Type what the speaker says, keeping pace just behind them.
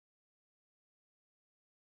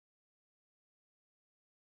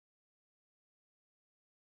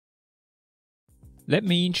Let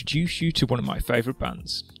me introduce you to one of my favourite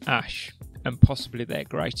bands, Ash, and possibly their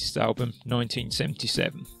greatest album,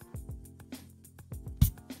 1977.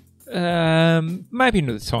 Maybe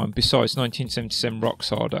another time besides 1977 Rocks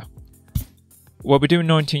Harder. Well, we're doing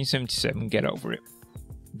 1977, get over it.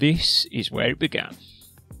 This is where it began.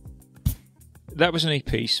 That was an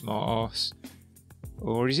EP, smart arse.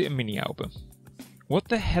 Or is it a mini album? What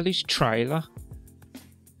the hell is Trailer?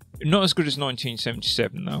 Not as good as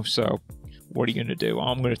 1977 though, so what are you going to do?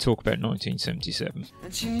 I'm going to talk about 1977.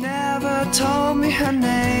 And she never told me her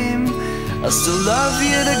name. I still love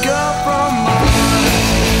you to go from mine.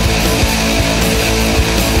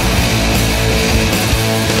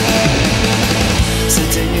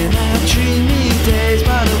 Sitting in our dreamy days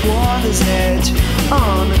by the water's edge,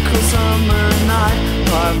 on a cool summer night,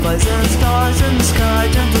 fireflies and stars in the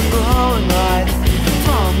sky, gentle glowing light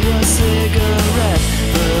from your cigarette.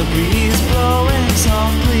 The breeze blowing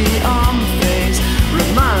softly on my face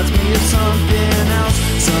reminds me of something else,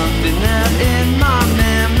 something that in my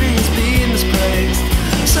memory's been misplaced.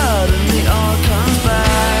 Suddenly all comes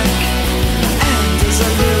back, and as I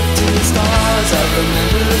look to the stars, I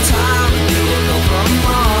remember the time when you were gone from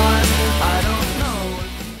Mars. I don't know.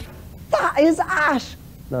 That is Ash!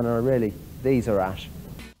 No, really, these are Ash.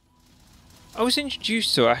 I was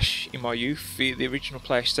introduced to Ash in my youth via the original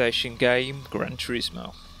PlayStation game Gran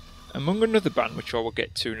Turismo, among another band which I will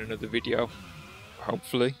get to in another video,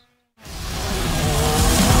 hopefully.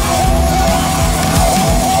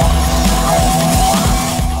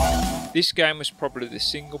 This game was probably the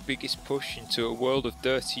single biggest push into a world of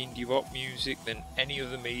dirty indie rock music than any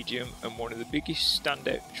other medium, and one of the biggest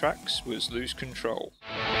standout tracks was Lose Control.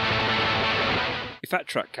 If that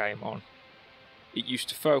track came on, it used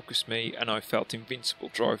to focus me and I felt invincible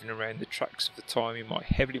driving around the tracks of the time in my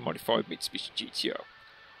heavily modified Mitsubishi GTO,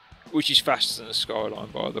 which is faster than a Skyline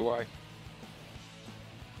by the way.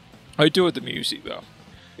 I adored the music though.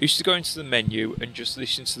 I used to go into the menu and just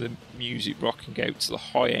listen to the music rocking out to the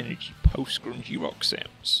high energy post-grungy rock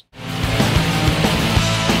sounds.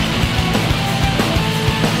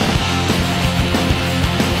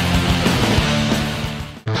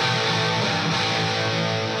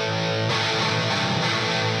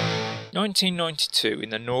 (1992) in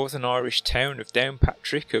the northern Irish town of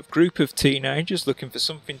Downpatrick, a group of teenagers looking for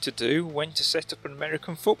something to do went to set up an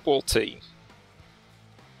American football team.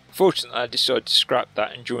 Fortunately, I decided to scrap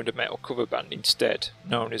that and joined a metal cover band instead,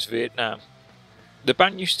 known as Vietnam. The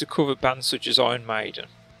band used to cover bands such as Iron Maiden.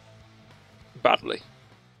 Badly.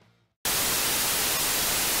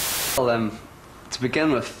 Well, to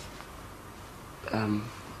begin with, I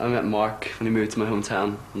met Mark when he moved to my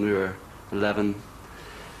hometown when we were 11.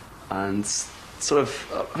 And sort of,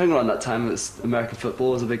 I think around that time, American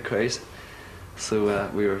football was a big craze. So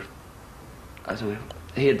we were, I don't know,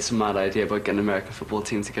 he had some mad idea about getting an American football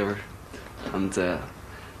team together. And,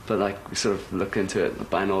 but like, we sort of looked into it,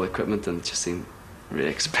 buying all the equipment, and it just seemed really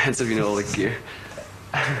expensive, you know, all the gear.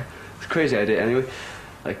 It's a crazy idea anyway,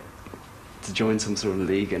 like, to join some sort of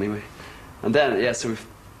league anyway. And then, yeah, so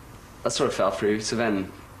that sort of fell through. So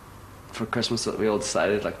then, for Christmas, we all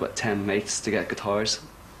decided, like, about 10 mates to get guitars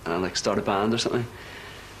and like start a band or something,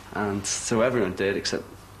 and so everyone did except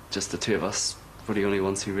just the two of us were the only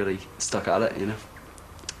ones who really stuck at it, you know,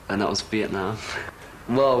 and that was Vietnam.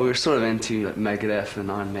 Well, we were sort of into like Megadeth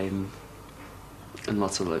and Iron Maiden and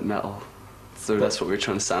lots of like metal, so that's what we were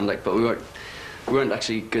trying to sound like, but we weren't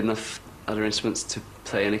actually good enough at our instruments to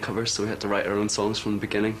play any covers, so we had to write our own songs from the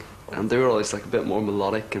beginning, and they were always like a bit more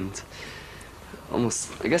melodic and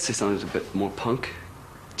almost, I guess they sounded a bit more punk,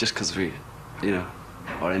 just because we, you know,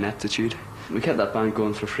 our ineptitude. We kept that band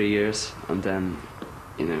going for 3 years, and then,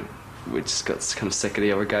 you know, we just got kind of sick of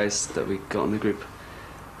the other guys that we got in the group,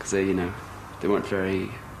 because they, you know, they weren't very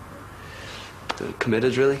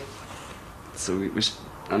committed really. So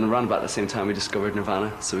and around about the same time we discovered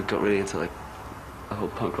Nirvana, so we got really into like the whole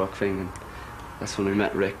punk rock thing, and that's when we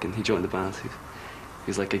met Rick, and he joined the band. He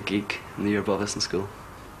was like a geek in the year above us in school.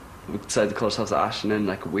 We decided to call ourselves Ash, and then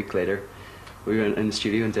like a week later we were in the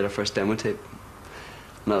studio and did our first demo tape.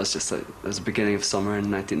 And that was just like, it was the beginning of summer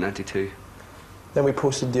in 1992. Then we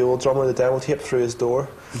posted the old drummer of the demo tape through his door.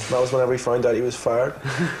 And that was whenever we found out he was fired.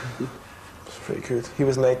 It was pretty good. He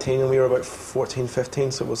was 19 and we were about 14,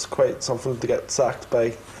 15, so it was quite something to get sacked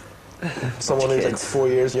by someone who's like 4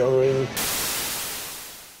 years younger than you.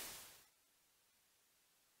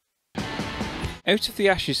 Out of the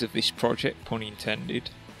ashes of this project, pun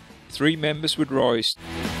intended, 3 members would rise.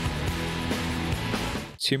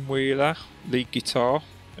 Tim Wheeler, lead guitar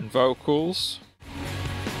and vocals.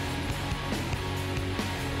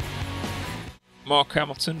 Mark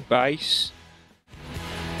Hamilton, bass.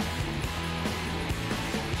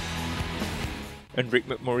 and Rick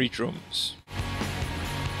McMurray drums.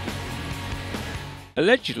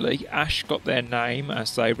 Allegedly, Ash got their name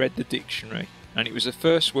as they read the dictionary, and it was the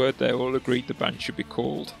first word they all agreed the band should be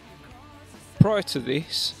called. Prior to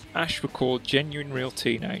this, Ash were called Genuine Real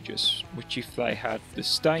Teenagers, which if they had the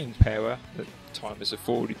staying power that time has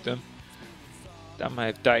afforded them, that may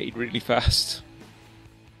have dated really fast.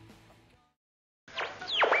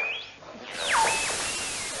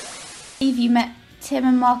 Steve, you met Tim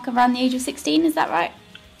and Mark around the age of 16, is that right?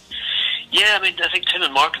 Yeah, I mean, I think Tim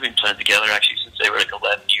and Mark have been playing together actually since they were like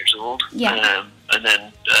 11 years old. Yeah. And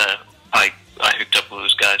then I hooked up with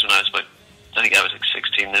those guys when I was about, I think I was like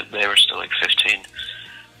 16, they were still like 15.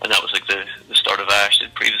 And that was like the start of Ash.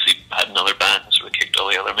 They'd previously had another band, so we kicked all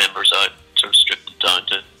the other members out, sort of stripped it down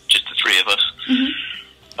to just the three of us.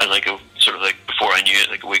 Mm-hmm. And like sort of like before I knew it,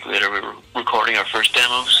 like a week later, we were recording our first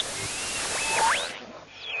demos.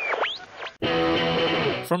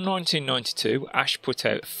 From 1992, Ash put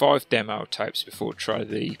out 5 demo tapes before trying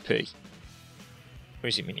the EP. Or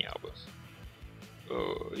is it mini album?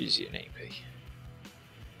 Or is it an EP?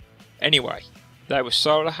 Anyway, they were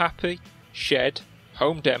Solar Happy, Shed,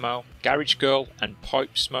 Home Demo, Garage Girl and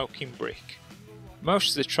Pipe Smoking Brick.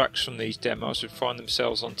 Most of the tracks from these demos would find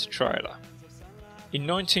themselves onto Trailer. In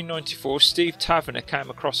 1994, Steve Taverner came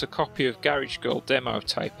across a copy of Garage Girl demo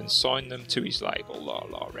tape and signed them to his label, La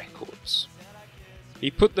La Records. He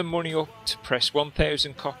put the money up to press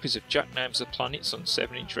 1,000 copies of Jack Names the Planets on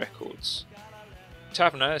 7-inch records.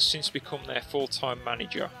 Taverner has since become their full-time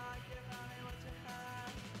manager.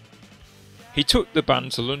 He took the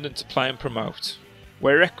band to London to play and promote,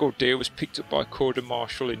 where a record deal was picked up by Corda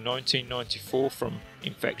Marshall in 1994 from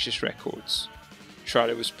Infectious Records.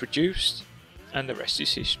 Trailer was produced, and the rest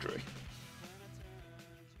is history.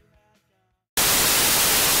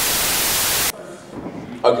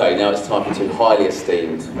 Okay, now it's time for 2 highly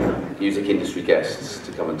esteemed music industry guests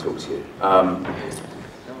to come and talk to you.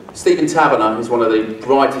 Stephen Taverner is one of the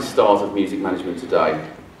brightest stars of music management today.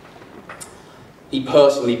 He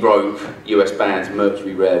personally broke US bands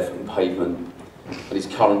Mercury Rev and Pavement, and his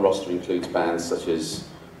current roster includes bands such as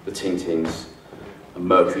the Ting Tings and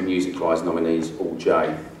Mercury Music Prize nominees All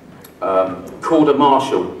J. Corda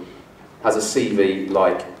Marshall has a CV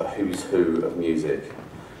like a who's who of music.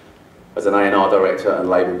 As an A&R director and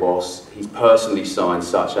label boss, he's personally signed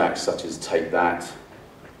such acts such as Take That,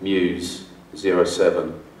 Muse,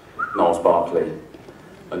 07, Niles Barkley,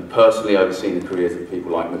 and personally overseen the careers of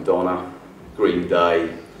people like Madonna, Green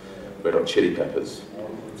Day, Red Hot Chili Peppers.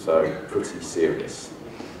 So, pretty serious.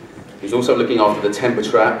 He's also looking after the Temper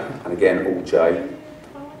Trap, and again, All J.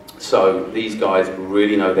 So, these guys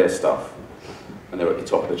really know their stuff, and they're at the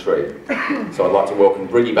top of the tree. So I'd like to welcome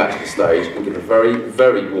Briggy back to the stage and give a very,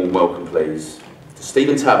 very warm welcome, please, to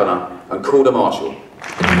Stephen Taverner and Corda Marshall.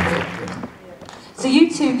 So you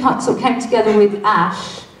two sort of came together with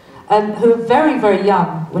Ash, who were very, very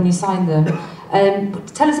young when you signed them.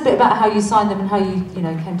 Tell us a bit about how you signed them and how you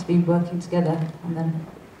came to be working together. And then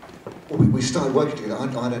we started working together.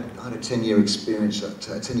 I had a 10-year experience, a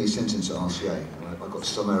 10-year sentence at RCA. I got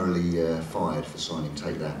summarily fired for signing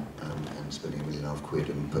Take That and spending £1.5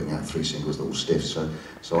 million and putting out 3 singles that were stiff. So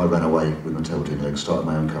I ran away with my tail between legs, started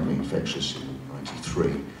my own company, Infectious, in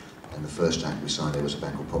 '93. And the first act we signed there was a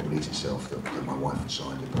band called Pop Will Eat Itself that my wife had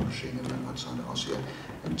signed in publishing, and then I'd signed at RCA.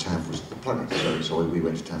 And Tav was the plugger, so we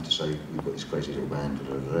went to Tav to say, we've got this crazy little band,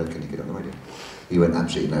 can you get it on the radio? He went,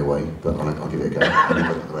 absolutely no way, but I'll give it a go. And he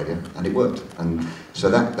got it on the radio, and it worked. And so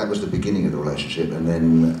that was the beginning of the relationship, and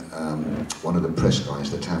then one of the press guys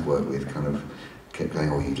that Tav worked with kind of kept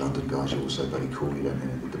going, oh, you London guys, you're all so bloody cool, you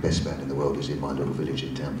don't know, the best band in the world is in my little village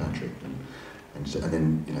in Townpatrick. And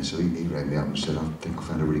then, so he rang me up and said, I think I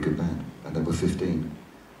found a really good band. And they were 15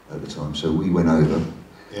 at the time. So we went over.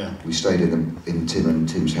 Yeah. We stayed in Tim and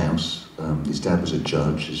Tim's house. His dad was a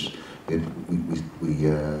judge.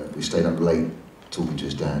 We stayed up late talking to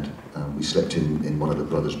his dad. We slept in one of the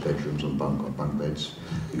brothers' bedrooms on bunk beds.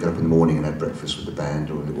 We got up in the morning and had breakfast with the band,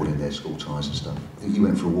 all in their school ties and stuff. I think you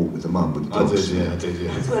went for a walk with the mum with the dogs. I did,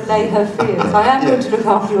 yeah. To allay her fears. I am going to look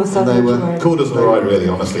after your son. Corda's all right, really,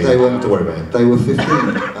 honestly. They don't have to worry about it. They were 15.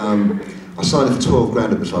 I signed it for 12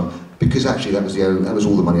 grand at the time, because actually that was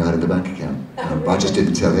all the money I had in the bank account. But I just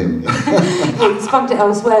didn't tell him. You spunked it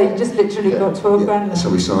elsewhere, you just literally got 12 grand. So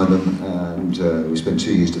we signed them, and we spent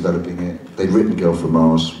 2 years developing it. They'd written Girl from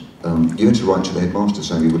Mars. You had to write to the headmaster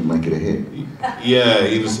saying he wouldn't make it a hit. Yeah,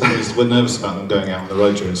 he was nervous about them going out on the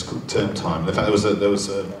road during term time. In fact, there was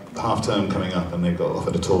a half term coming up, and they got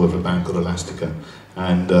offered a tour with a band called Elastica,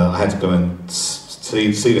 and I had to go and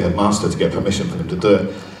see the headmaster to get permission for them to do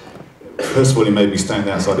it. First of all, he made me stand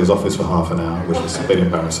outside his office for half an hour, which was a bit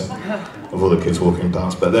embarrassing, with all the kids walking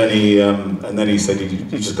past. But then he said, you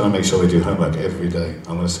just got to make sure we do homework every day.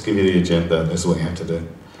 I'm going to give you the agenda, this is what you have to do.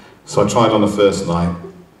 So I tried on the first night,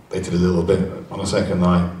 they did a little bit. On the second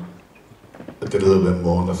night, they did a little bit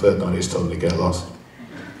more. On the third night, he just told me to get lost.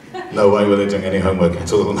 No way were they doing any homework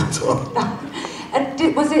at all on that one.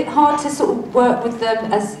 And was it hard to sort of work with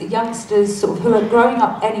them as youngsters, sort of who are growing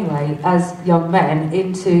up anyway as young men,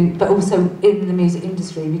 but also in the music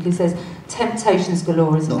industry, because there's temptations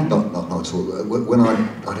galore, isn't there? Not at all. When I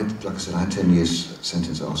did, like I said, I had 10 years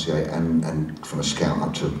sentence at RCA, and from a scout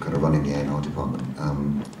up to kind of running the A&R department,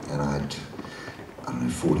 and I had, I don't know,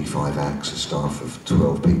 45 acts, a staff of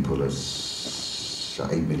 12 people, a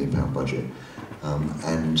 £8 million budget.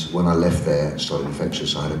 And when I left there and started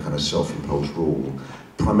Infectious, I had a kind of self-imposed rule,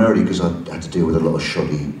 primarily because I had to deal with a lot of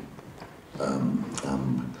shoddy,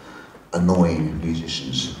 annoying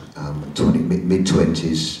musicians,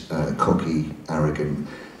 mid-20s, cocky, arrogant,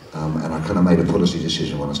 and I kind of made a policy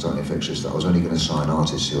decision when I started Infectious that I was only going to sign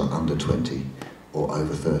artists who are under 20 or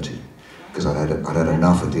over 30, because I'd had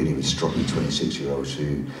enough of dealing with stroppy 26-year-olds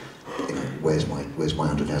who, you know, where's my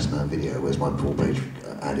 £100,000 video, where's my full-page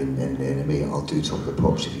ad in NME, I'll do Top of the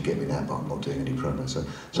Pops if you get me that, but I'm not doing any promo. So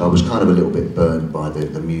I was kind of a little bit burned by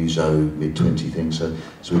the muso mid-20 thing, so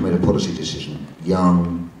we made a policy decision.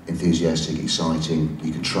 Young, enthusiastic, exciting,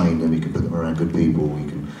 you can train them, you can put them around good people, you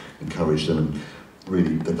can encourage them, and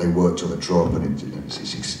really that they work till the drop, and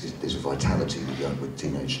there's a vitality with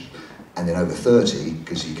teenagers. And then over 30,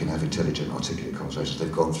 because you can have intelligent, articulate conversations,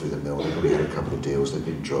 they've gone through the mill, they've probably had a couple of deals, they've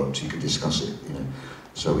been dropped, you can discuss it, you know.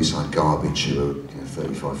 So we signed Garbage, who were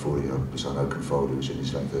 35, 40, we signed Oakenfold, who was in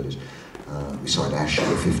his late 30s. We signed Ash, who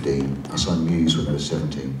were 15. I signed Muse when they were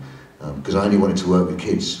 17. Because I only wanted to work with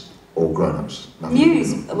kids or grown-ups.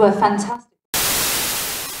 Muse were fantastic.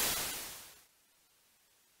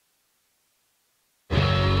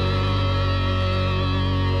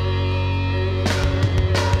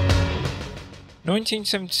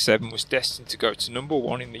 "1977 was destined to go to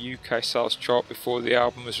 #1 in the UK sales chart before the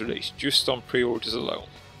album was released, just on pre-orders alone.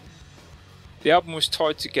 The album was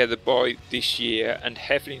tied together by this year and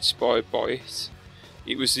heavily inspired by it.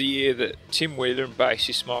 It was the year that Tim Wheeler and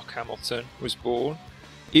bassist Mark Hamilton was born.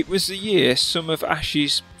 It was the year some of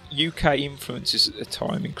Ash's UK influences at the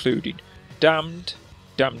time included Damned,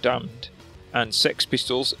 Damned, and Sex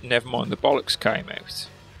Pistols' Nevermind the Bollocks came out.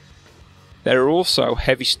 There are also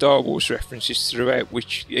heavy Star Wars references throughout,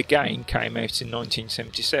 which again came out in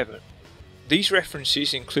 1977. These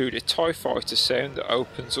references include a TIE Fighter sound that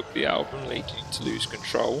opens up the album, leading it to Lose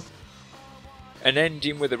Control, an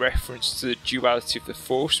ending with a reference to the duality of the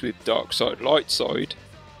Force with Dark Side, Light Side.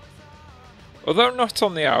 Although not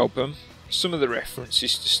on the album, some of the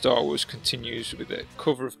references to Star Wars continues with a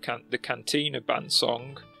cover of the Cantina Band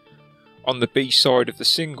song on the B-side of the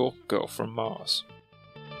single Girl from Mars.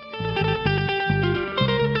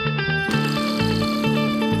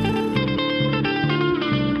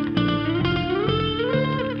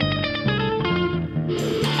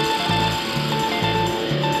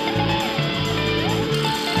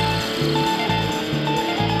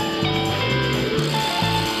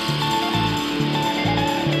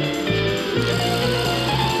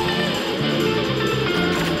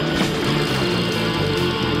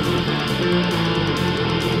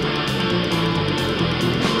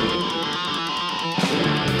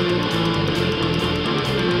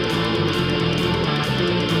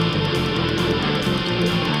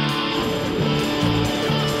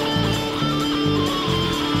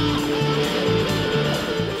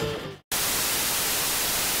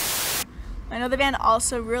 I know the band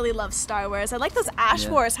also really loves Star Wars. I like those Ash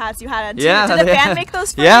Wars hats you had on too. Yeah, Did the band make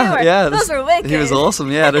those for you? Yeah, those were wicked. He was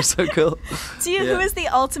awesome. Yeah, they're so cool. To you, who is the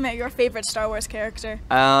ultimate, your favorite Star Wars character?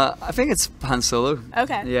 I think it's Han Solo.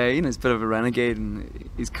 Okay. Yeah, you know, he's a bit of a renegade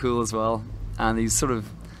and he's cool as well. And he's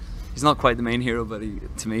not quite the main hero, but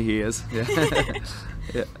to me he is. Yeah.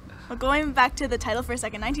 Yeah. Well, going back to the title for a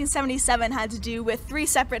second, 1977 had to do with 3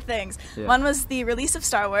 separate things. Yeah. One was the release of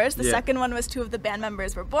Star Wars, the second one was 2 of the band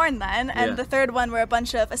members were born then, and the third one were a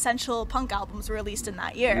bunch of essential punk albums were released in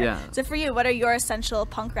that year. Yeah. So for you, what are your essential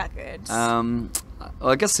punk records? Well,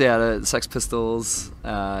 I guess, the Sex Pistols,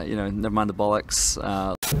 you know, Nevermind the Bollocks.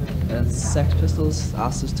 Sex Pistols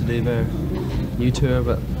asked us to do their new tour,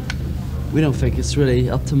 but we don't think it's really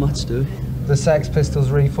up to much, do we? The Sex Pistols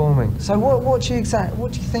reforming. So what do you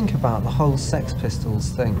think about the whole Sex Pistols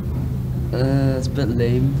thing? It's a bit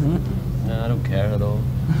lame, isn't it? No, I don't care at all.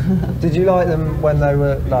 Did you like them when they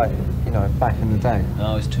were like you know, back in the day?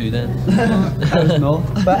 I was 2 then. I was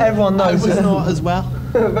not. But everyone knows. I was not as well.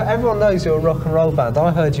 But everyone knows you're a rock and roll band.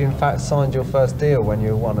 I heard you, in fact, signed your first deal when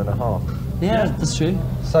you were 1.5. Yeah, that's true.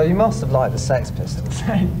 So you must have liked the Sex Pistols.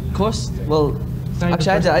 Of course. Well,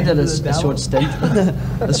 actually, I did a short stint.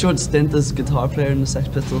 A short stint as guitar player in the Sex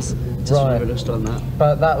Pistols. Just relished on that.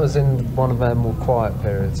 But that was in one of their more quiet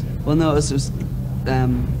periods. Well, no, I was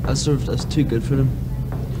too good for them.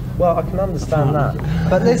 Well, I can understand that.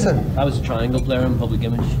 But listen, I was a triangle player in Public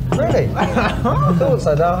Image. Really? I thought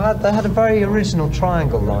so. They had a very original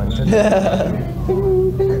triangle line, didn't they?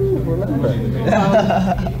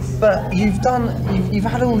 But you've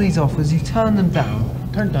had all these offers. You've turned them down.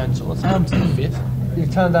 Turned down Soul Asylum to their face.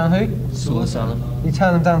 You've turned down who? Soul Asylum. You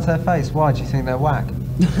turned them down to their face. Why? Do you think they're whack?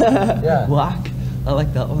 Yeah. Whack. I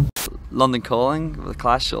like that one. London Calling, The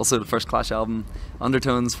Clash, also the first Clash album.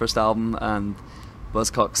 Undertones, first album, and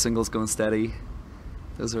Buzzcocks, Singles Going Steady.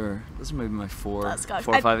 Those are maybe my four or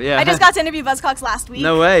five. Yeah. I just got to interview Buzzcocks last week.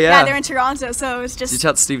 No way, yeah. Yeah, they're in Toronto, so it's just. Did you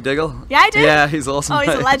chat to Steve Diggle? Yeah, I did. Yeah, he's awesome. Oh,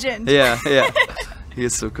 he's a legend. Yeah. He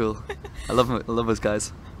is so cool. I love him. I love those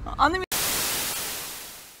guys. On the.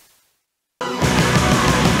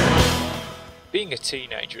 Being a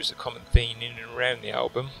teenager is a common theme in and around the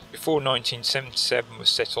album. Before 1977 was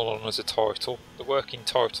settled on as a title, the working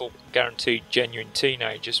title, Guaranteed Genuine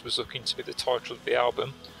Teenagers, was looking to be the title of the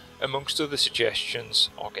album. Amongst other suggestions,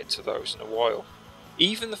 I'll get to those in a while.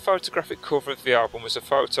 Even the photographic cover of the album was a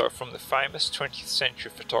photo from the famous 20th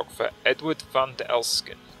century photographer Edward van der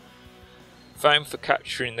Elsken, famed for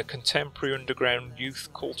capturing the contemporary underground youth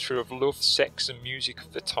culture of love, sex and music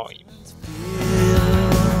of the time.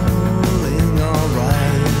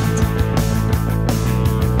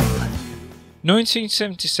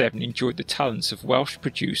 1977 enjoyed the talents of Welsh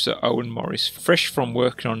producer Owen Morris, fresh from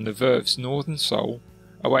working on The Verve's Northern Soul,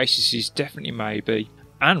 Oasis's Definitely Maybe,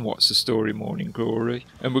 and What's the Story Morning Glory,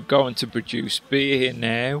 and would go on to produce Be Here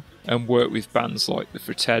Now and work with bands like the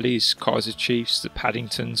Fratellis, Kaiser Chiefs, the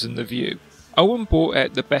Paddingtons and The View. Owen brought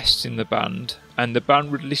out the best in the band, and the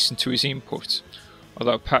band would listen to his input,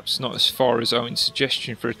 although perhaps not as far as Owen's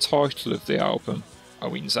suggestion for a title of the album,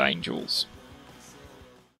 Owen's Angels.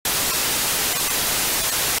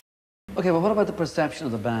 Okay, well, what about the perception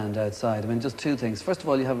of the band outside? I mean, just two things. First of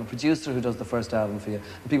all, you have a producer who does the first album for you,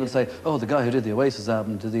 and people say, oh, the guy who did the Oasis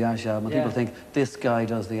album did the Ash album, and people think, this guy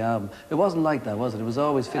does the album. It wasn't like that, was it? It was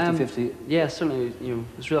always 50-50. Yeah, certainly,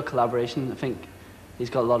 there's real collaboration. I think he's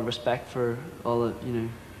got a lot of respect for all the,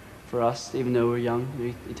 for us, even though we're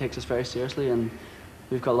young. He takes us very seriously, and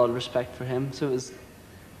we've got a lot of respect for him. So it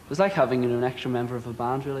was like having an extra member of a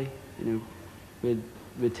band, really. We'd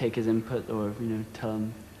take his input, or tell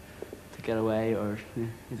him to get away, or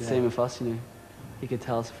the same with us. He could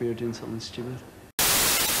tell us if we were doing something stupid.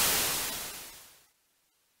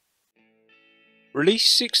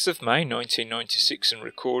 Released 6th of May 1996 and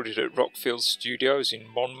recorded at Rockfield Studios in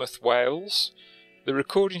Monmouth, Wales. The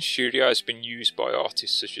recording studio has been used by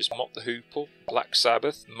artists such as Mott the Hoople, Black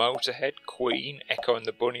Sabbath, Motorhead, Queen, Echo and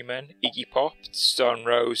the Bunnymen, Iggy Pop, Stone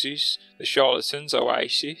Roses, The Charlatans,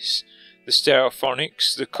 Oasis, The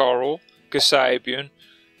Stereophonics, The Coral, Kasabian,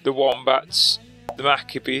 The Wombats, The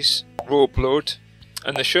Maccabees, Raw Blood,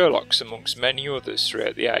 and The Sherlocks, amongst many others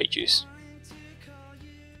throughout the ages.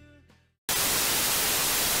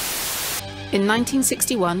 In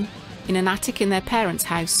 1961, in an attic in their parents'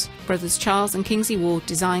 house, brothers Charles and Kingsley Ward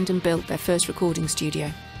designed and built their first recording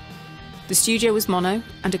studio. The studio was mono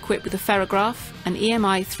and equipped with a ferrograph, an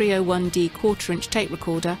EMI 301D quarter-inch tape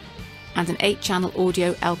recorder, and an 8-channel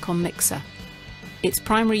audio Elcom mixer. Its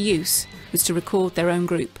primary use was to record their own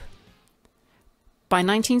group. By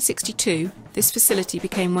 1962, this facility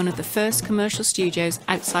became one of the first commercial studios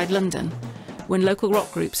outside London, when local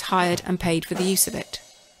rock groups hired and paid for the use of it.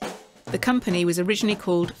 The company was originally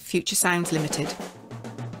called Future Sounds Limited.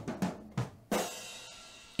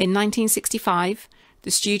 In 1965,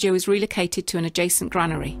 the studio was relocated to an adjacent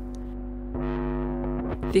granary.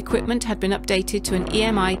 The equipment had been updated to an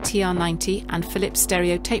EMI TR90 and Philips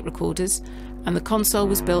stereo tape recorders, and the console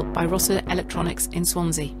was built by Rosser Electronics in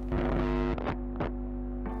Swansea.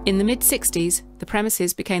 In the mid-60s, the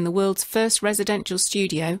premises became the world's first residential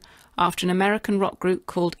studio after an American rock group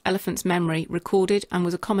called Elephant's Memory recorded and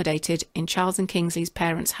was accommodated in Charles and Kingsley's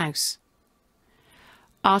parents' house.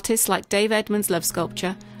 Artists like Dave Edmunds' Love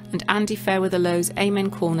Sculpture and Andy Fairweather-Lowe's Amen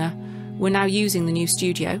Corner were now using the new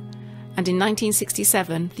studio, and in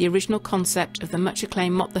 1967 the original concept of the much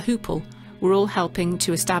acclaimed Mott the Hoople were all helping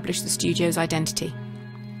to establish the studio's identity.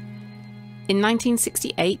 In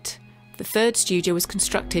 1968, the third studio was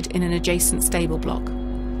constructed in an adjacent stable block.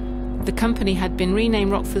 The company had been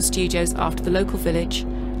renamed Rockfield Studios after the local village,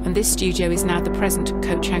 and this studio is now the present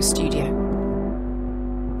Coach House studio.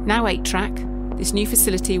 Now 8-track, this new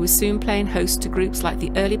facility was soon playing host to groups like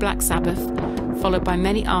the early Black Sabbath, followed by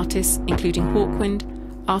many artists including Hawkwind,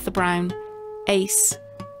 Arthur Brown, Ace,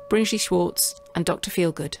 Brinsley Schwartz and Dr.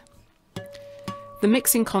 Feelgood. The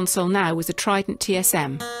mixing console now was a Trident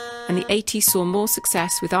TSM, and the 80s saw more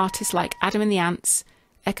success with artists like Adam and the Ants,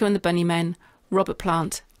 Echo and the Bunnymen, Robert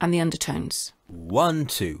Plant and the Undertones. 1,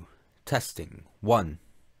 2. Testing. 1.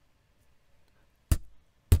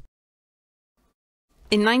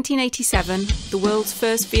 In 1987, the world's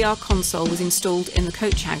first VR console was installed in the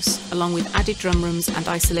Coach House, along with added drum rooms and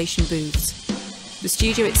isolation booths. The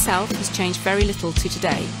studio itself has changed very little to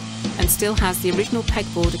today, and still has the original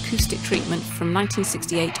pegboard acoustic treatment from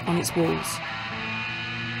 1968 on its walls.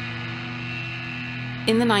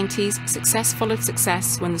 In the 90s, success followed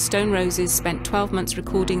success when the Stone Roses spent 12 months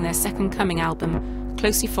recording their Second Coming album,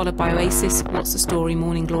 closely followed by Oasis' What's the Story,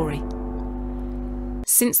 Morning Glory.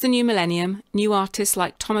 Since the new millennium, new artists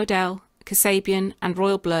like Tom Odell, Kasabian and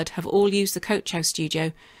Royal Blood have all used the Coach House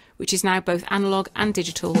studio, which is now both analogue and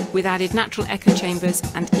digital, with added natural echo chambers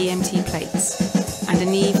and EMT plates, and a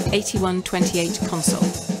Neve 8128 console.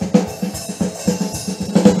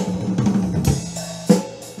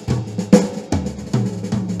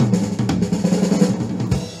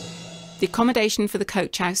 The accommodation for the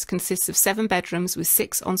Coach House consists of 7 bedrooms with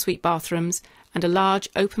 6 ensuite bathrooms and a large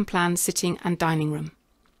open-plan sitting and dining room.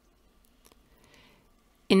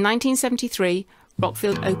 In 1973,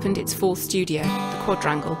 Rockfield opened its 4th studio, the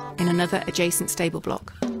Quadrangle, in another adjacent stable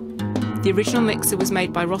block. The original mixer was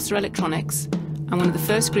made by Rosser Electronics, and one of the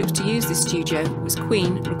first groups to use this studio was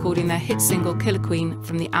Queen, recording their hit single Killer Queen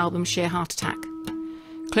from the album Sheer Heart Attack.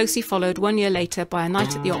 Closely followed 1 year later by A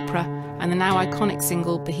Night at the Opera and the now iconic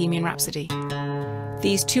single Bohemian Rhapsody.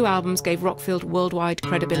 These 2 albums gave Rockfield worldwide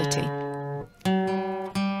credibility.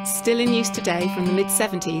 Still in use today from the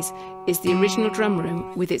mid-70s is the original drum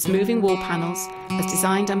room with its moving wall panels as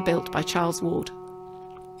designed and built by Charles Ward.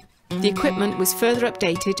 The equipment was further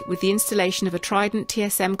updated with the installation of a Trident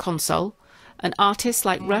TSM console, and artists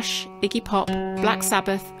like Rush, Iggy Pop, Black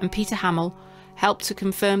Sabbath and Peter Hamill helped to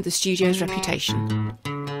confirm the studio's reputation.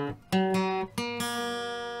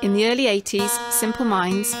 In the early 80s, Simple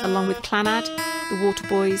Minds, along with Clannad, the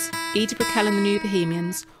Waterboys, Edie Brickell and the New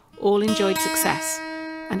Bohemians, all enjoyed success,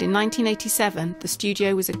 and in 1987 the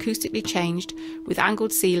studio was acoustically changed with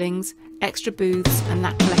angled ceilings, extra booths and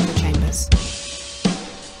natural echo chambers.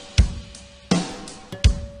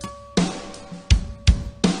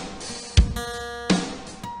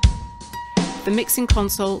 The mixing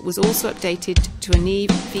console was also updated to a Neve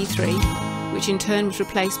V3, which in turn was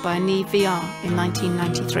replaced by a Neve VR in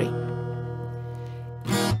 1993.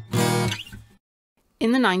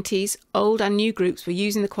 In the 90s, old and new groups were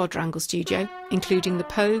using the Quadrangle studio, including the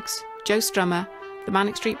Pogues, Joe Strummer, the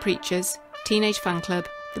Manic Street Preachers, Teenage Fan Club,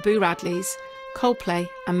 the Boo Radleys, Coldplay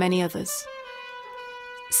and many others.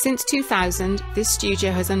 Since 2000, this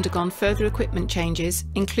studio has undergone further equipment changes,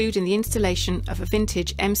 including the installation of a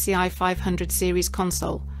vintage MCI 500 series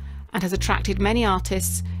console, and has attracted many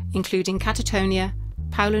artists, including Catatonia,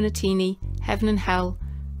 Paolo Nutini, Heaven and Hell,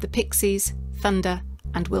 the Pixies, Thunder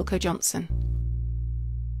and Wilco Johnson.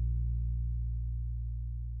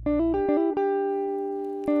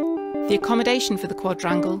 The accommodation for the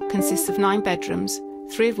Quadrangle consists of 9 bedrooms,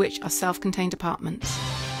 3 of which are self-contained apartments.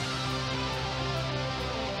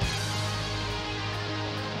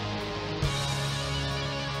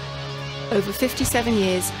 Over 57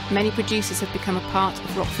 years, many producers have become a part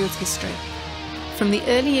of Rockfield's history. From the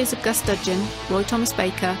early years of Gus Dudgeon, Roy Thomas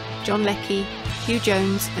Baker, John Leckie, Hugh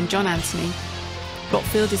Jones and John Anthony,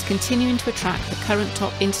 Rockfield is continuing to attract the current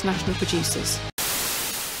top international producers.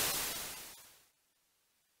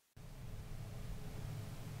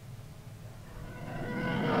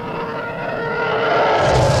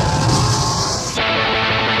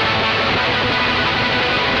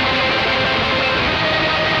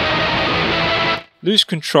 Lose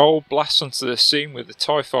Control blasts onto the scene with a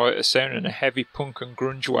TIE Fighter sound and a heavy punk and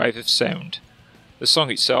grunge wave of sound. The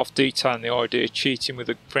song itself detailing the idea of cheating with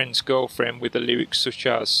a friend's girlfriend with the lyrics such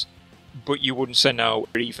as, "But you wouldn't say no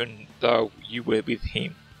even though you were with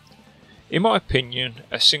him." In my opinion,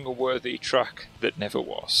 a single worthy track that never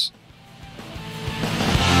was.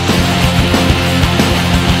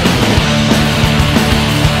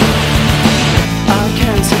 I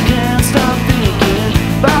can't stop thinking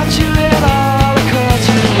about you at all.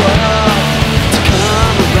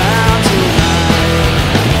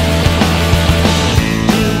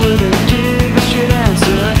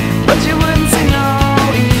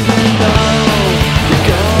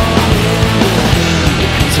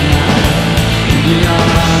 We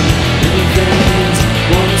are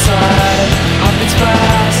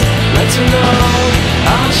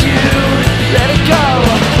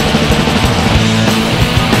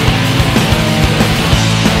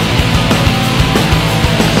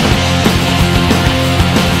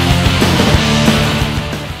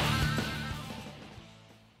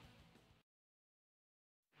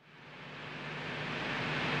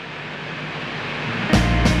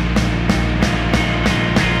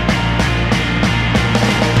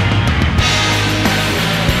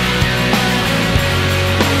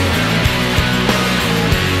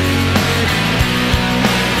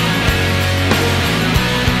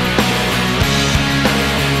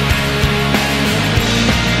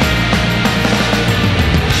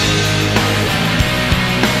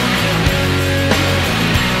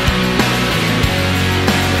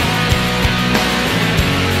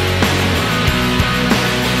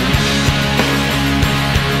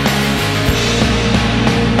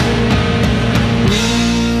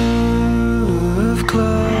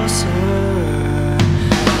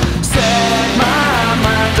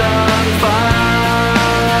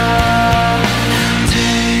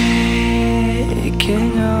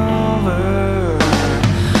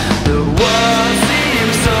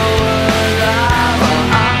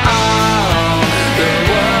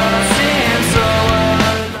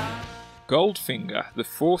Goldfinger, the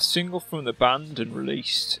fourth single from the band and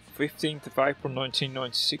released 15th of April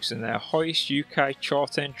 1996 and their highest UK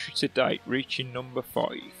chart entry to date, reaching number 5.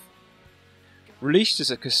 Released as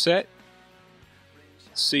a cassette,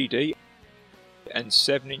 CD and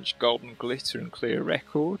 7-inch golden glitter and clear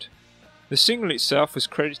record, the single itself was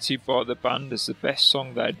credited by the band as the best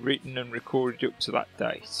song they had written and recorded up to that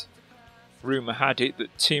date. Rumour had it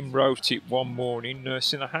that Tim wrote it one morning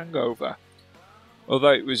nursing a hangover,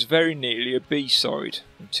 although it was very nearly a B-side,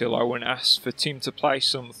 until Owen asked for Tim to play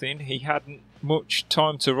something. He hadn't much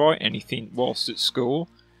time to write anything whilst at school,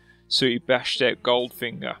 so he bashed out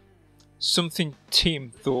Goldfinger, something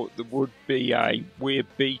Tim thought that would be a weird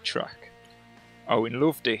B track. Owen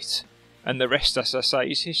loved it, and the rest, as I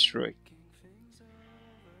say, is history.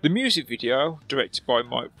 The music video, directed by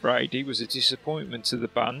Mike Brady, was a disappointment to the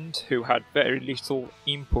band, who had very little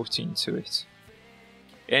input into it.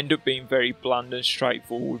 It ended up being a very bland and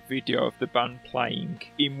straightforward video of the band playing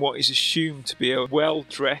in what is assumed to be a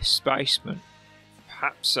well-dressed basement.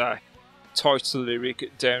 Perhaps a title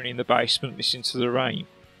lyric, down in the basement listening to the rain.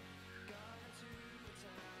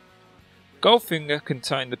 Goldfinger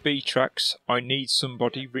contained the B tracks I Need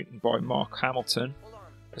Somebody, written by Mark Hamilton,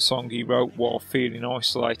 a song he wrote while feeling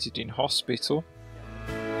isolated in hospital.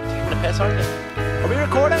 Are we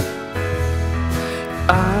recording?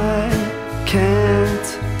 I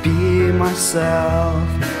can't be myself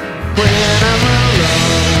when I'm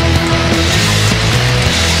alone.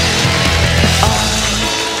 I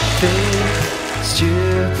think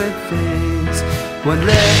stupid things when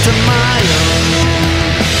left on my own.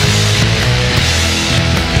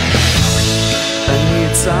 I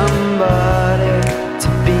need somebody to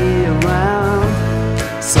be around,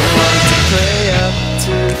 someone to pray up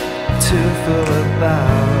to feel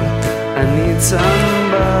about. I need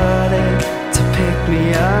somebody to pick me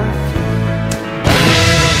up, a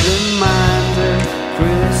little reminder for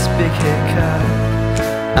this big haircut.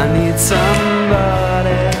 I need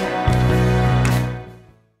somebody.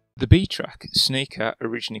 The B track, Sneaker,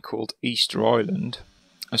 originally called Easter Island,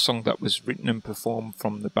 a song that was written and performed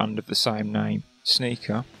from the band of the same name,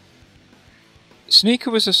 Sneaker.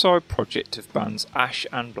 Sneaker was a side project of bands Ash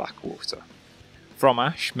and Blackwater. From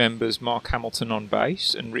Ash, members Mark Hamilton on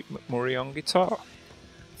bass and Rick McMurray on guitar.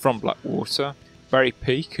 From Blackwater, Barry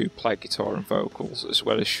Peake, who played guitar and vocals, as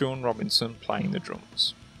well as Sean Robinson playing the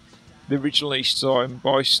drums. The original Easter Island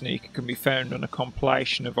by Sneaker can be found on a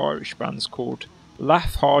compilation of Irish bands called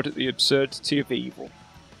Laugh Hard at the Absurdity of Evil.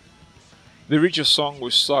 The original song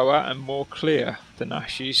was slower and more clear than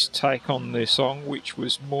Ash's take on the song, which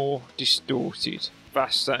was more distorted,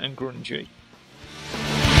 faster and grungy.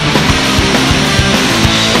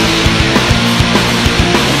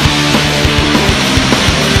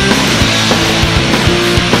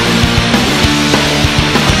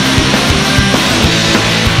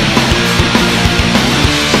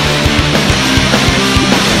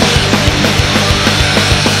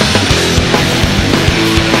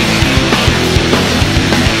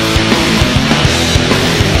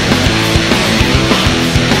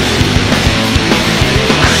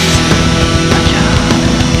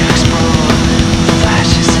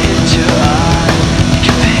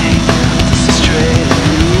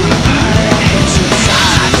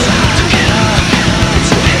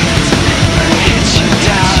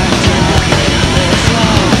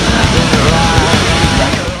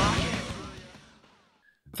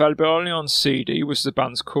 Available only on CD was the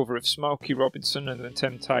band's cover of Smokey Robinson and the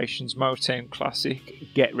Temptations' Motown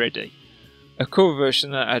classic Get Ready, a cover version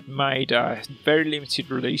that had made a very limited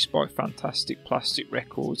release by Fantastic Plastic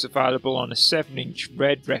Records, available on a 7-inch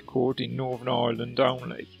red record in Northern Ireland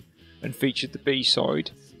only, and featured the B-side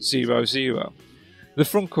 00. The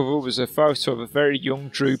front cover was a photo of a very young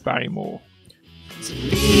Drew Barrymore.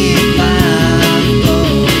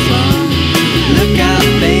 Look out,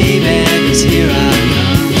 baby, 'cause here I come.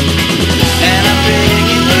 And I'm bringing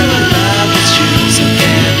you a love that's true, so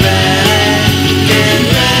get ready, get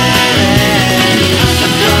ready. I'm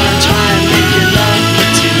gonna try and make you love me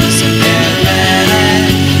too, so get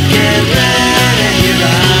ready, here I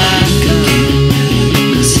come.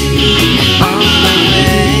 On my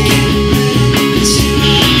way.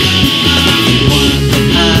 One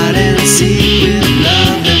hide and seek with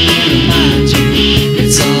love that will remind you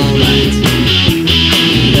it's alright.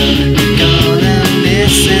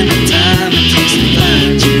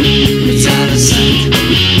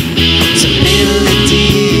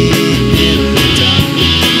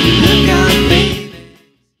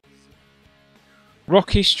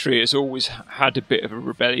 Rock history has always had a bit of a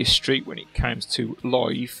rebellious streak when it comes to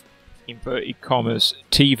live, inverted commas,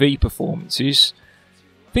 TV performances.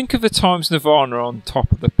 Think of the times Nirvana on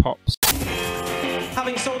Top of the Pops.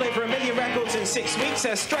 Having sold over 1 million records in 6 weeks,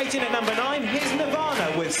 they're straight in at number 9. Here's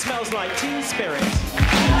Nirvana with Smells Like Teen Spirit.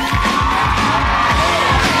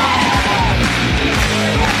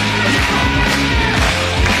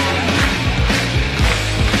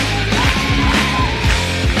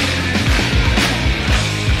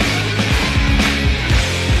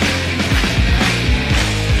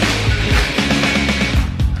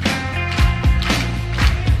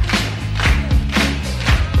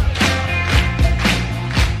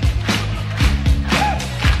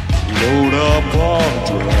 Load up on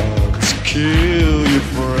drugs, kill your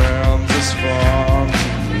friends as fun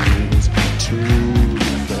as true.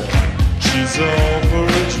 She's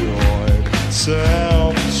overjoyed,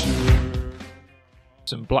 self-assured.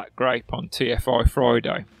 Some Black Grape on TFI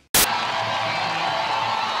Friday.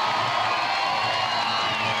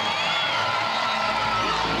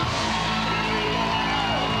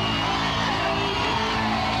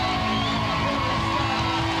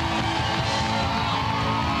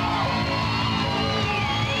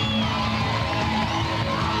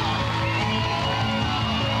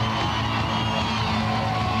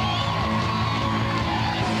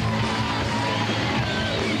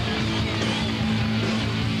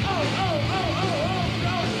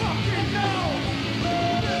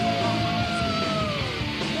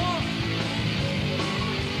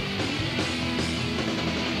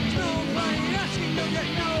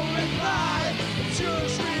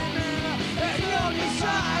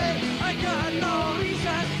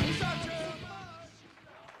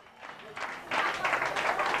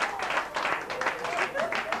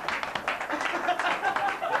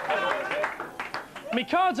 My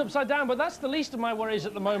card's upside down, but that's the least of my worries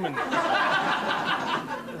at the moment.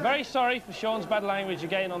 Very sorry for Sean's bad language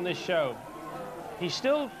again on this show. He's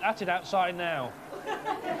still at it outside now.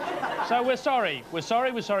 So we're sorry. We're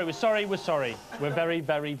sorry, we're sorry, we're sorry, we're sorry. We're very,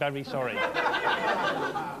 very, very sorry.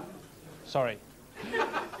 Sorry.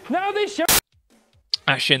 Now this show...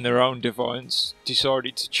 Ash, in their own defiance,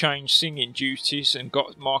 decided to change singing duties and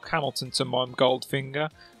got Mark Hamilton to mime Goldfinger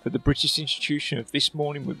for the British institution of This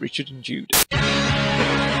Morning with Richard and Judy.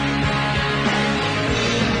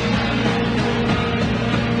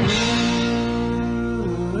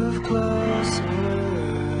 Move closer,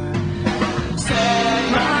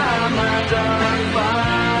 set my mind on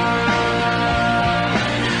fire,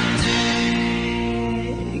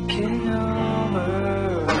 taking over.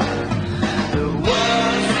 The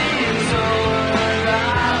world seems so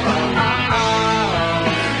alive.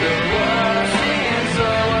 The world seems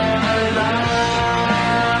so alive.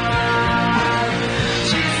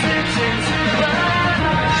 She slips into my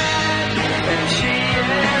life, and she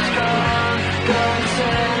is gone, gone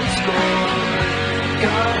since gone,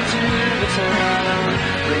 gone to the town,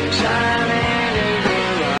 flame shining in her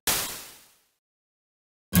eyes.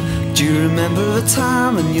 Do you remember the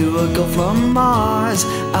time when you would go from Mars?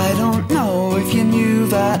 I don't know if you knew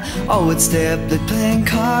that. Oh, it's stay up late playing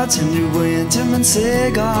cards and you were into and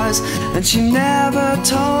cigars, and she never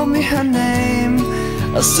told me her name.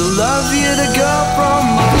 I still love you, the girl from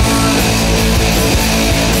Mars.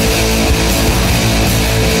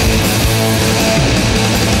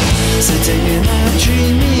 Sitting in our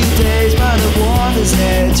dreamy days by the water's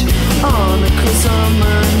edge, on a cool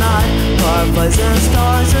summer night, fireflies and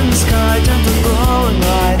stars in the sky, gentle glowing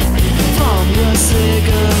light. from your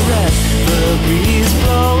cigarette. The breeze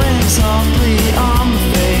blowing softly on my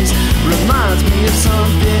face reminds me of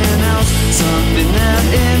something else, something that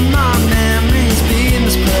in my memories been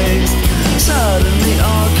misplaced. Suddenly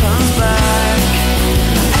all comes back,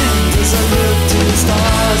 and as I look to the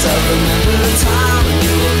stars, I remember the time when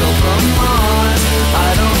you were gone from Mars. I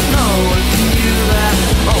don't know if you knew that.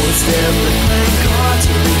 Oh, it's there, but playing cards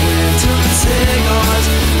and we went to the cigars,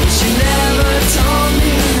 but she never told me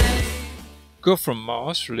her name. Go From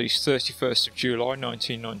Mars, released 31st of July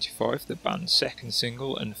 1995, the band's second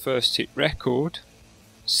single and first hit record,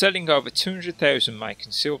 selling over 200,000,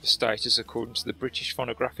 making silver status according to the British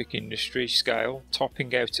phonographic industry scale,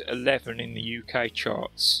 topping out at 11 in the UK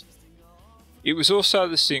charts. It was also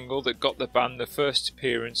the single that got the band their first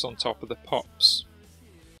appearance on Top of the Pops.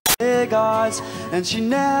 Cigars, and she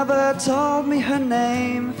never told me her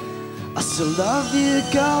name. I still love you,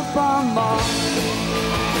 girl from Mars.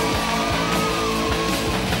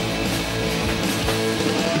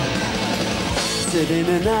 Sitting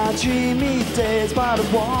in our dreamy days by the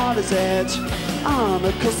water's edge, on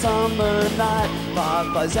a cool summer night,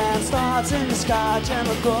 fireflies and stars in the sky,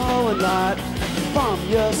 gentle glowing light from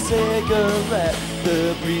your cigarette.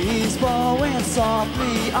 The breeze blowing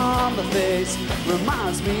softly on the face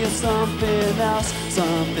reminds me of something else,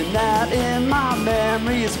 something that in my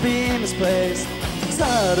memory has been misplaced.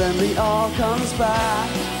 Suddenly all comes back,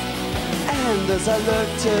 and as I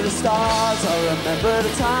look to the stars, I remember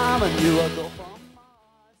the time when you were gone.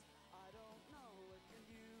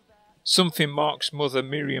 Something Mark's mother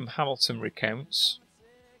Miriam Hamilton recounts.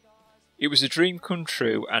 It was a dream come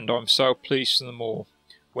true and I'm so pleased for them all.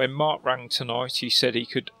 When Mark rang tonight he said he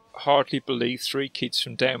could hardly believe 3 kids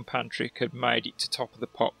from down Patrick had made it to Top of the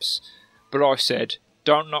Pops. But I said,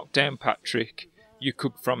 don't knock down Patrick, you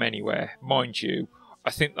could from anywhere. Mind you,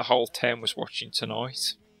 I think the whole town was watching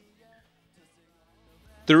tonight.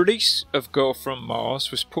 The release of Girl From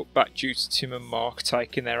Mars was put back due to Tim and Mark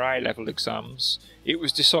taking their A-level exams. It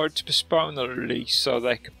was decided to postpone the release so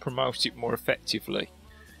they could promote it more effectively.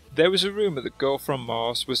 There was a rumour that Girl From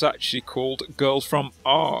Mars was actually called Girl From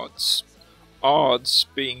Ards, Ards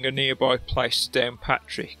being a nearby place to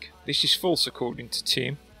Downpatrick. This is false according to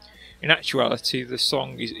Tim. In actuality the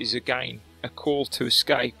song is again a call to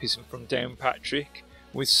escapism from Downpatrick,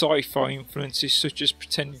 with sci-fi influences such as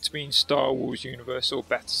pretending to be in Star Wars universe or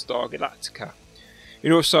Battlestar Galactica.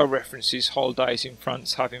 It also references holidays in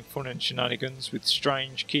France, having fun and shenanigans with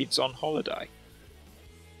strange kids on holiday.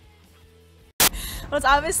 Well, it's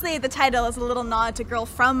obviously the title is a little nod to Girl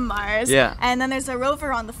From Mars. Yeah. And then there's a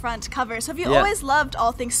rover on the front cover. So have you always loved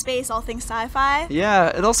all things space, all things sci-fi?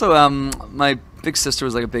 Yeah, it also, my big sister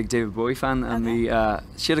was like a big David Bowie fan, and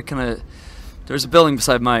she had a kind of, there was a building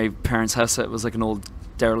beside my parents' house that was like an old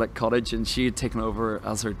derelict cottage, and she had taken over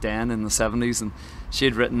as her den in the 70s, and she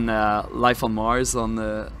had written Life on Mars on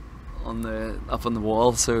the up on the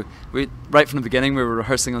wall. So we, right from the beginning, we were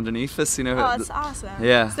rehearsing underneath this, you know. Oh, that's awesome.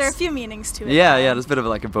 Yeah. So there are a few meanings to it. Yeah, yeah, there's a bit of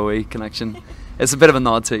like a Bowie connection. It's a bit of a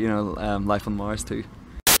nod to, you know, Life on Mars too.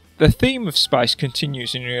 The theme of space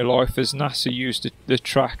continues in real life as NASA used the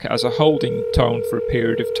track as a holding tone for a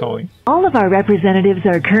period of time. All of our representatives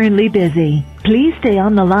are currently busy. Please stay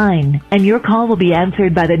on the line, and your call will be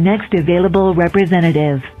answered by the next available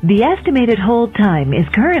representative. The estimated hold time is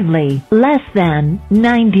currently less than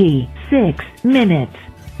 96 minutes.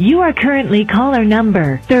 You are currently caller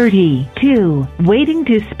number 32, waiting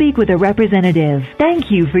to speak with a representative.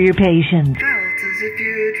 Thank you for your patience. Felt as if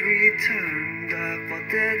you'd returned. I thought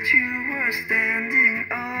that you were standing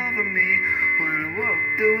over me. When I woke,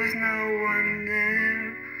 there was no one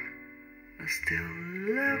there. I still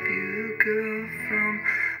love you, girl from...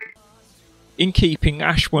 In keeping,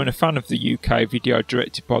 Ash weren't a fan of the UK video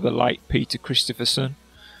directed by the late Peter Christopherson.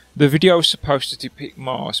 The video was supposed to depict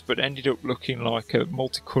Mars, but ended up looking like a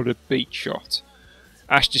multicoloured beach shot.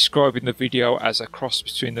 Ash describing the video as a cross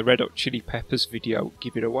between the Red Hot Chili Peppers video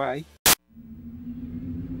Give It Away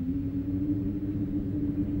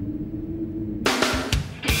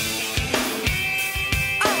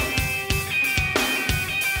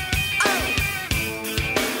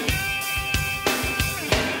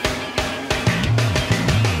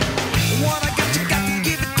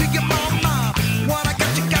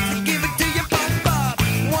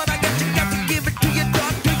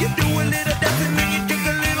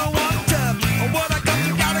What I got,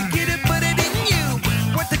 you gotta get it, put it in you.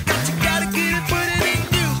 What I got, you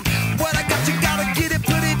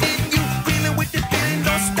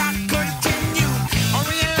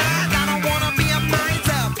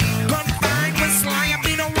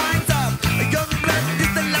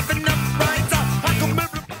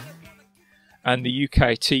and the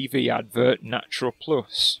UK TV advert Natural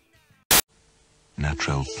Plus.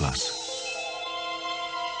 Natural Plus.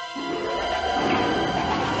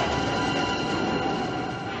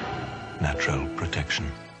 Natural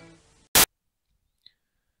protection.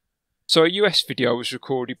 So a US video was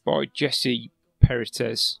recorded by Jesse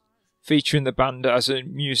Perites, featuring the band as a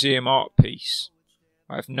museum art piece.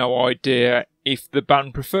 I have no idea if the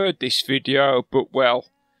band preferred this video, but well,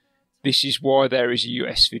 this is why there is a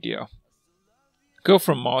US video. Girl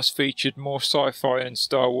from Mars featured more sci-fi and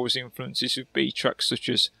Star Wars influences with B-tracks such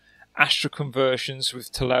as Astra conversions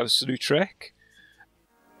with Toulouse-Lautrec.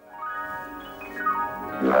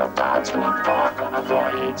 You're about to embark on a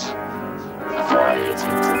voyage. A voyage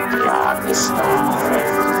into beyond the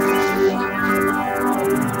stars.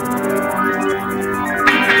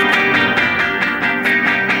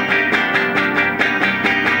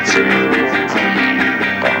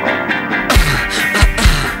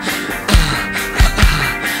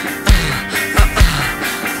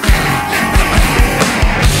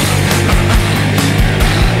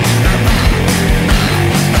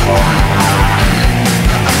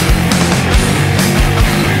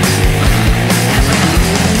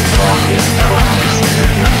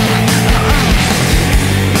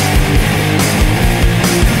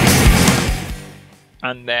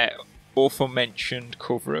 And their aforementioned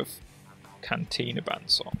cover of Cantina Band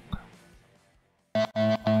song.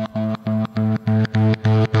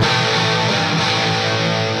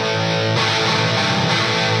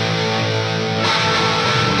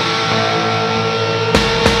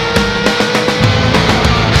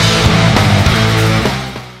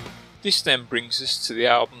 This then brings us to the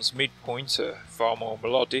album's midpoint, a far more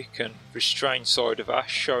melodic and restrained side of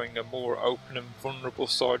Ash, showing a more open and vulnerable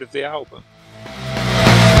side of the album.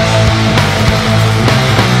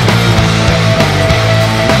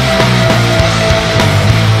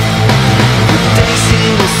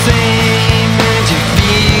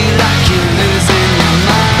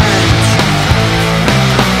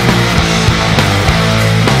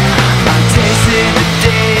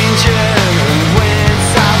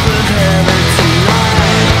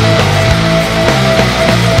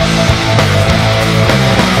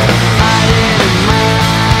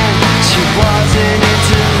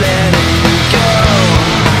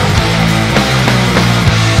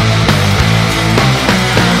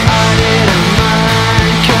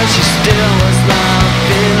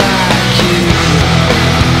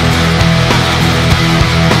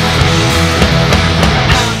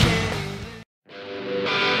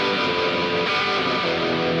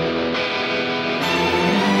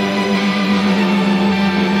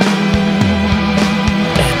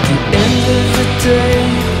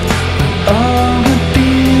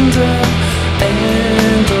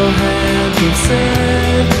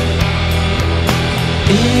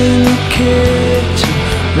 In the kitchen,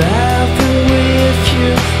 laughing with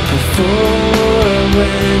you before I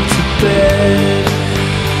went to bed.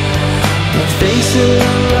 My face in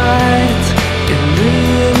the light,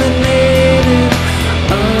 illuminated,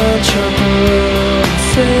 untroubled,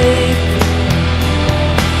 safe.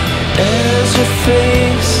 As your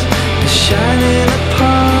face is shining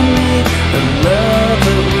upon me, a love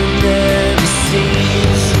that will never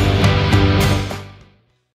cease.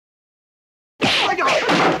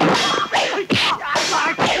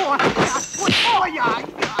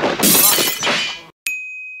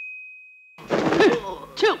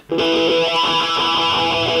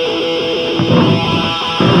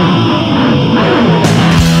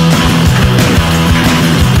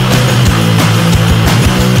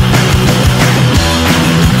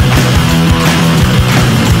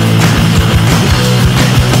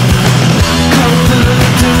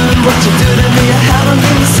 What you do to me, I haven't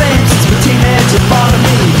been the same since my teenage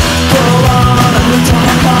lobotomy. Full on, I moved to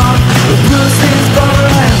Hong Kong with Bruce Lee's brother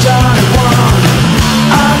and Johnny Wong.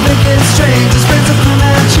 I think it's strange, his friends have come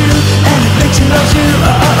at you, and it makes you love you.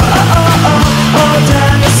 Oh,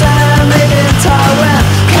 Daniel Sam, made in Taiwan.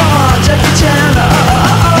 Come on, Jackie Chan.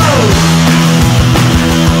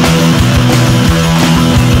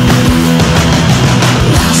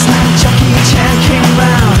 Last night Jackie Chan came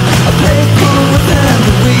round. I played pool with him,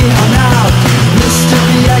 and we hung out. Mr.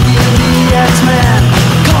 Miyagi and the X-Man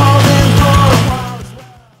called in for a while.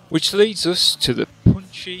 Which leads us to the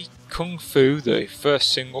punchy Kung Fu, the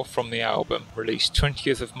first single from the album, released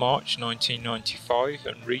 20th of March 1995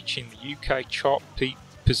 and reaching the UK chart peak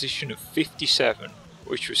position of 57,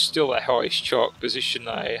 which was still their highest chart position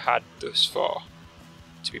they had thus far,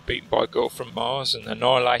 to be beaten by Girl from Mars and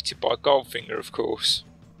annihilated by Goldfinger, of course.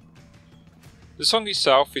 The song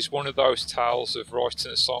itself is one of those tales of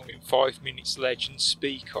writing a song in 5 minutes legends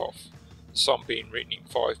speak of. the song being written in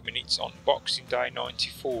 5 minutes on Boxing Day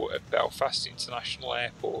 '94 at Belfast International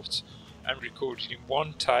Airport and recorded in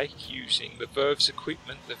one take using the Verve's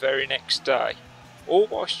equipment the very next day, all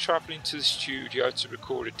whilst travelling to the studio to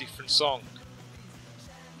record a different song.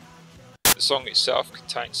 The song itself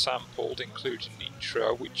contains samples including the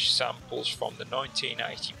intro, which samples from the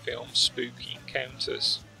 1980 film Spooky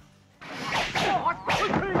Encounters.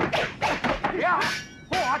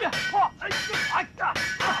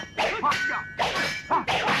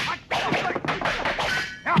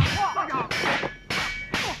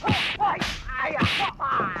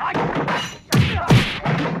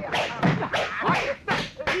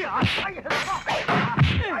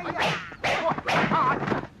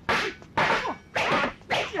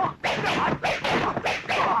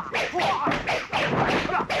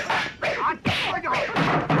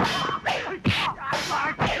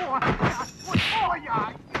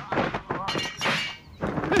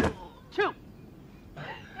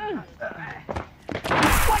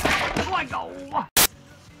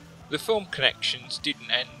 The film connections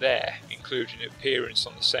didn't end there, including an appearance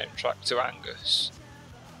on the soundtrack to Angus,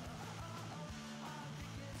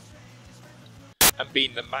 and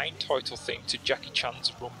being the main title theme to Jackie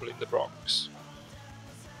Chan's Rumble in the Bronx.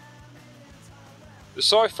 The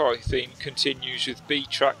sci-fi theme continues with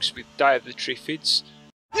B-tracks with Day of the Triffids.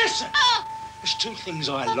 Listen! There's two things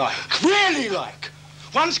I like, really like.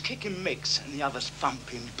 One's kicking migs and the other's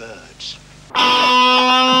thumping birds.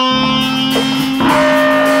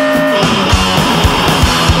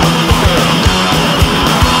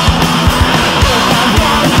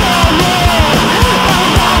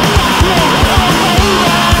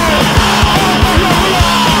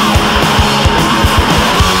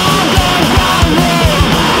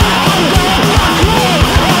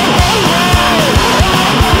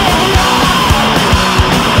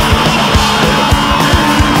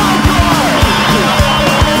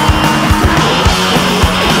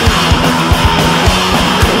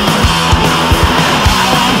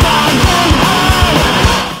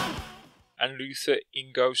 And Luther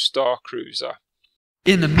Ingo's Star Cruiser.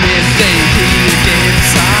 In the midday heat gave a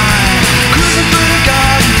sign, cruising through the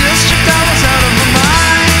garden district, I was out of my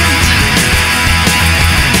mind.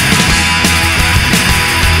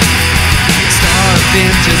 Star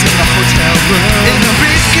Avengers in the hotel room, in the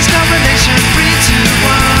briefcase combination 3, 2,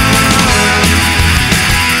 1.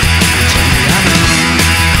 Tell me I know,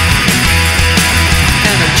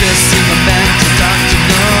 and I just sing a band to Dr.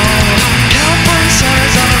 No. California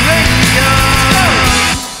stars on the radio.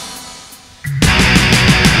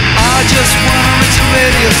 I just wanna reach a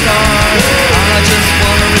radio star. I just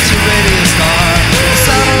wanna reach a radio star. The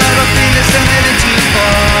satellite of Venus and heading too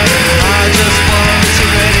far. I just wanna reach a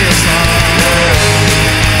radio star.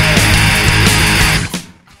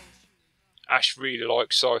 Ash really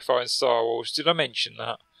likes sci-fi and Star Wars, did I mention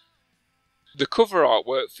that? The cover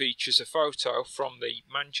artwork features a photo from the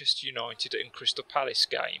Manchester United and Crystal Palace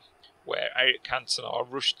game, where Eric Cantona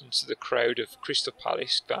rushed into the crowd of Crystal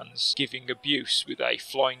Palace fans giving abuse with a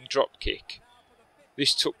flying dropkick.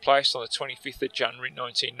 This took place on the 25th of January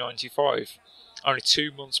 1995, only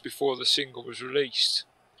 2 months before the single was released.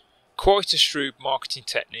 Quite a shrewd marketing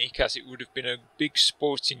technique, as it would have been a big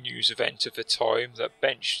sporting news event of the time that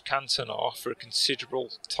benched Cantona for a considerable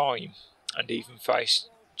time, and even faced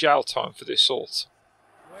jail time for the assault.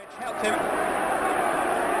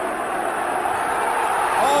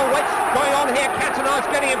 Oh, what's going on here? Cantona's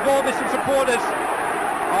getting involved with some supporters.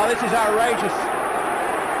 Oh, this is outrageous.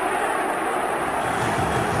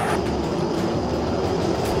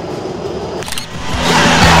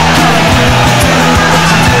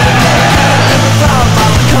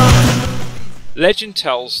 Legend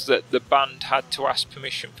tells that the band had to ask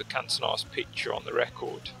permission for Cantona's picture on the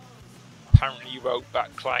record. Apparently he wrote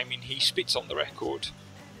back claiming he spits on the record.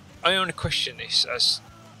 I only question this as,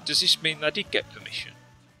 does this mean they did get permission?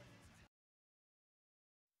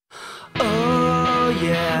 Oh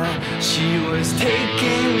yeah, she was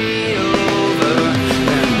taking me over.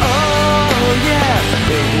 And oh yeah,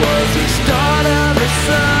 it was the start of the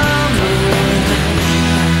summer.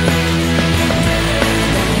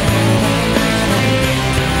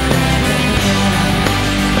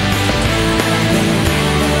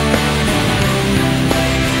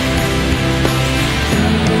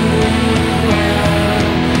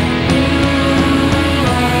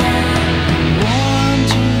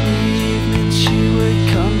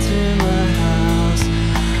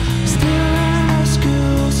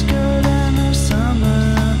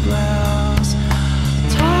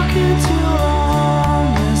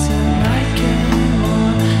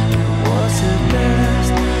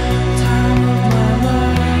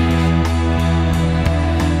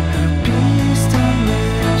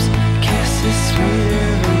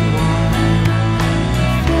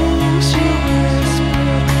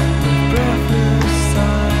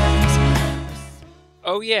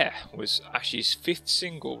 Yeah was Ash's 5th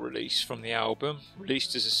single release from the album,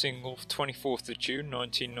 released as a single 24th of June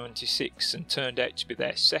 1996 and turned out to be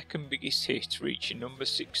their 2nd biggest hit, reaching number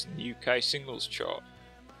 6 in the UK singles chart.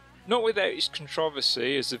 Not without its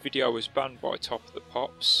controversy, as the video was banned by Top of the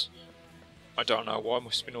Pops. I don't know why,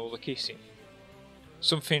 must have been all the kissing.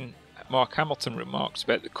 Something Mark Hamilton remarked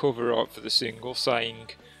about the cover art for the single,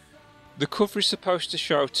 saying, "The cover is supposed to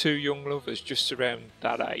show 2 young lovers just around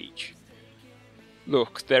that age.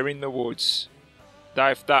 Look, they're in the woods. They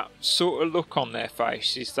have that sort of look on their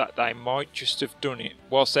faces that they might just have done it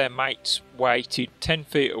whilst their mates waited 10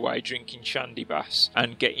 feet away drinking shandy bass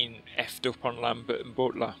and getting effed up on Lambert and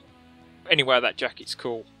Butler. Anyway, that jacket's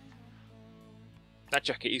cool. That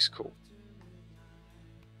jacket is cool."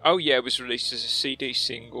 Oh Yeah was released as a CD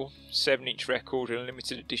single, 7-inch record and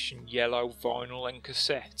limited edition yellow vinyl and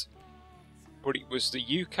cassette. But it was the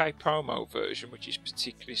UK promo version which is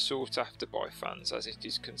particularly sought after by fans, as it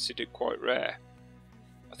is considered quite rare.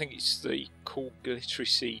 I think it's the cool glittery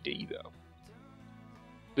CD though.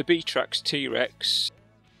 The B-track's T-Rex.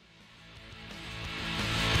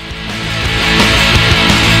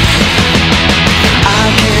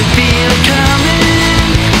 I can feel it coming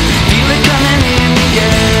in the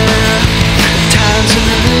air. Times when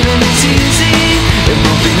the living is easy, it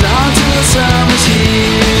won't be long till the summer's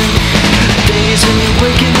here. Days when you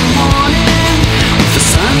wake in the morning with the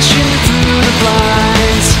sun streaming through the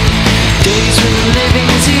blinds. Days when the living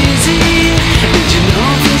is easy and you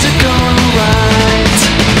know things are going alright.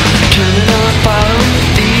 Counting on following the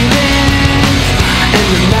feeling, and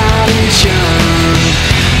the night is young.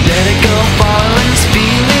 Let it go, following this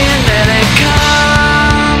feeling, let it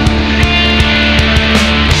come.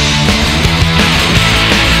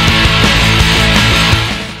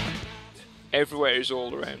 Everywhere is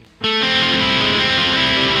all around.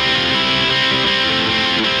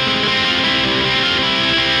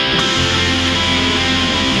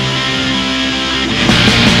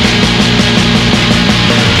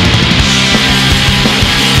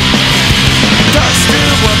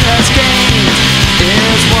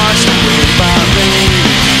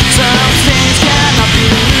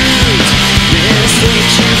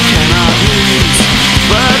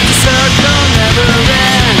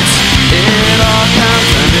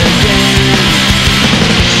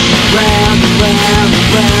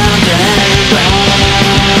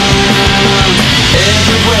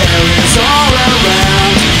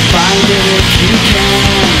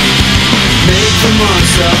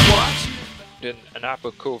 An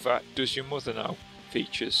ABBA cover, Does Your Mother Know,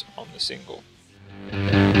 features on the single.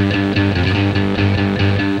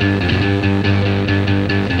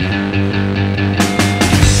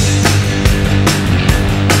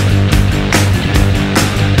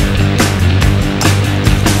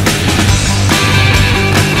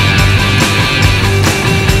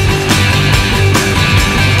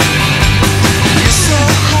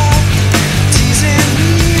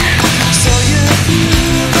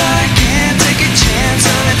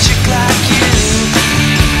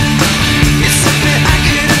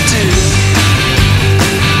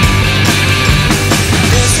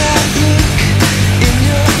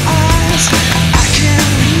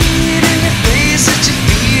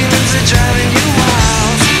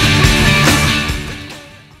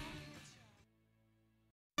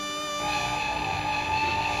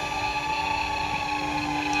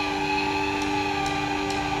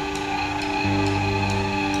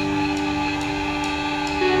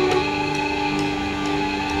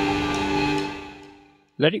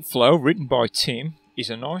 Let It Flow, written by Tim,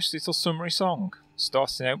 is a nice little summery song,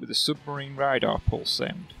 starting out with a submarine radar pulse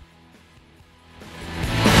sound.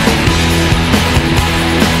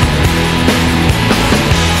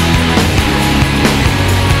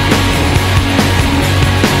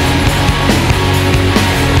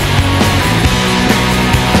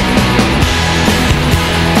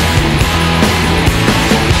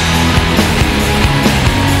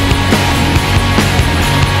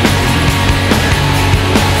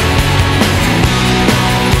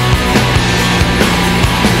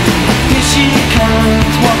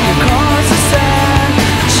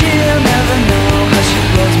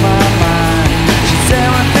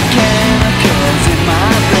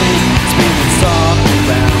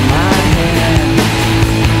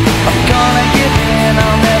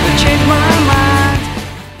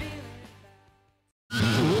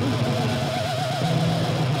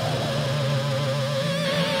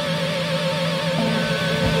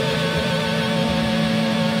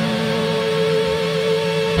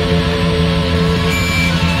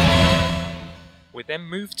 We then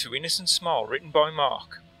move to Innocent Smile, written by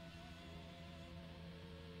Mark.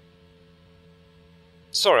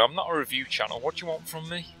 Sorry, I'm not a review channel. What do you want from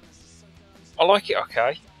me? I like it,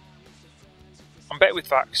 okay. I'm better with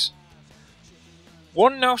facts.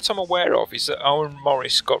 One note I'm aware of is that Owen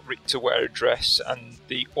Morris got Rick to wear a dress, and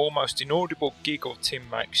the almost inaudible giggle Tim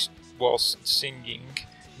makes whilst singing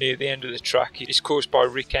near the end of the track is caused by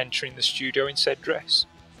Rick entering the studio in said dress.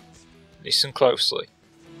 Listen closely.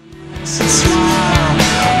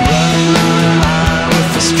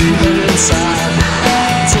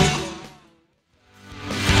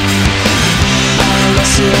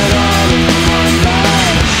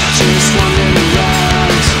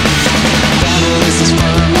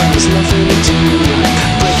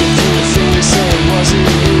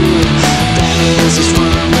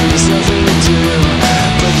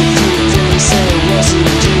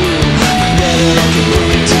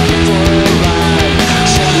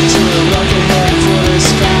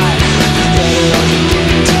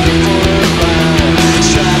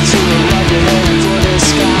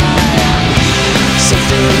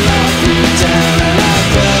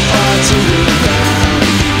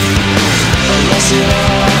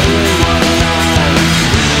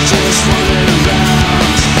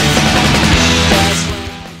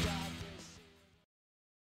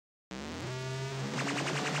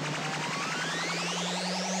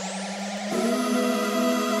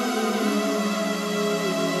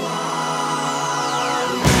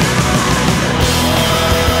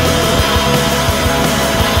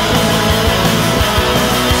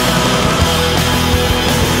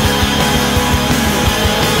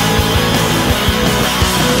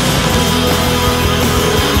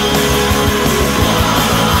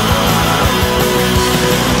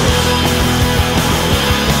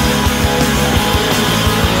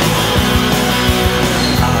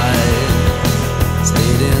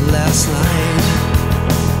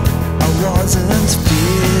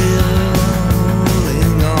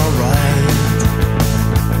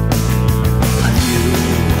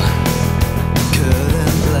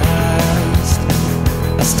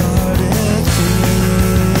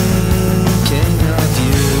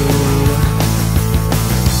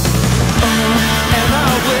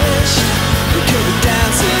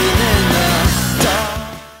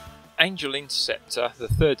 Angel Interceptor, the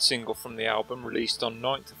third single from the album, released on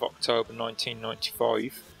 9th of October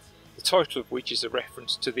 1995, the title of which is a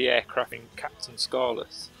reference to the aircraft in Captain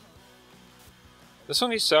Scarlet. The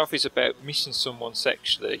song itself is about missing someone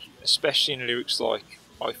sexually, especially in lyrics like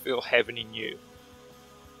 "I feel heaven in you."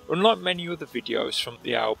 Unlike many other videos from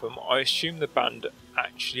the album, I assume the band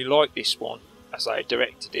actually liked this one, as they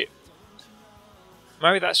directed it.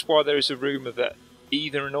 Maybe that's why there is a rumour that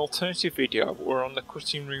either an alternative video or on the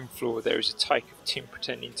cutting room floor there is a take of Tim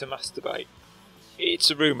pretending to masturbate. It's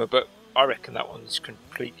a rumour, but I reckon that one is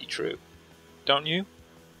completely true. Don't you?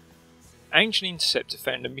 Angel Interceptor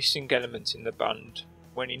found a missing element in the band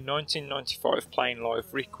when in 1995 playing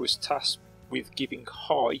live Rick was tasked with giving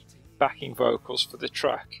high backing vocals for the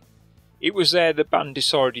track. It was there the band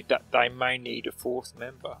decided that they may need a fourth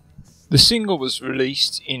member. The single was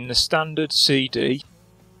released in the standard CD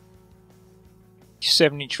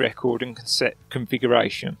 7-inch record and cassette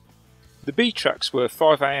configuration. The B tracks were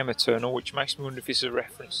 5am Eternal, which makes me wonder if it's a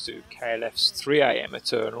reference to KLF's 3am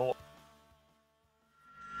Eternal.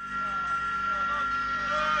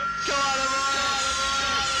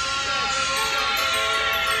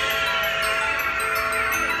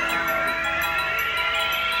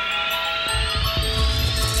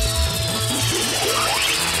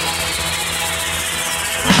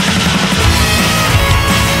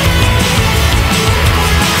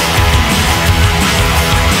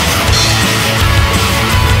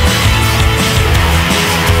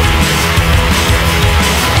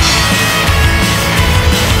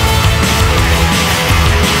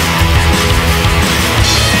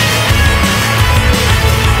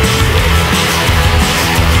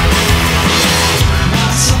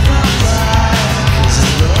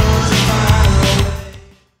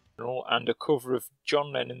 And a cover of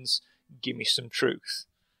John Lennon's "Gimme Some Truth."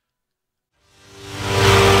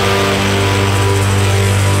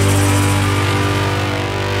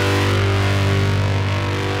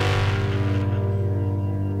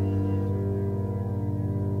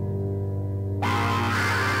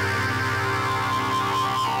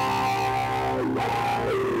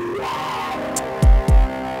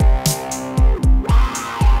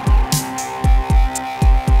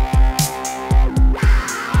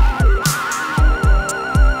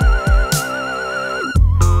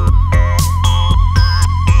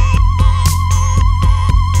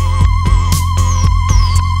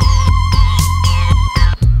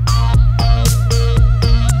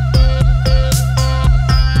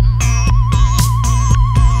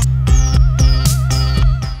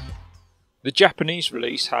 The Japanese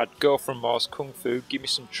release had Girl from Mars, Kung Fu, Gimme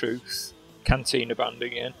Some Truth, Cantina Band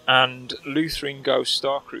again, and Lutheran Ghost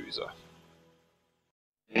Star Cruiser.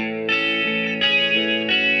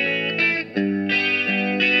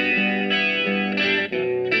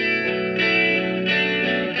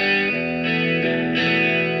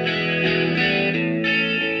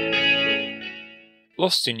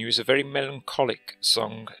 Lost in You is a very melancholic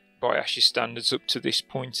song by Ash's standards up to this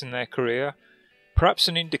point in their career, perhaps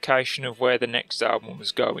an indication of where the next album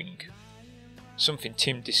was going. Something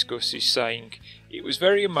Tim discusses, saying, "It was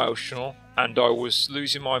very emotional and I was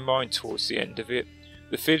losing my mind towards the end of it.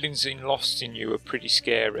 The feelings in Lost in You are pretty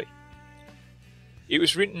scary." It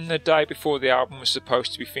was written the day before the album was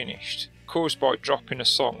supposed to be finished, caused by dropping a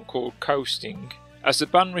song called Coasting. As the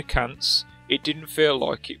band recants, it didn't feel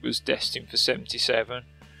like it was destined for 77.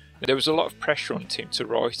 There was a lot of pressure on Tim to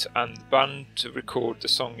write and the band to record the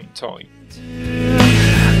song in time.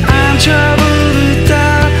 I'm troubled with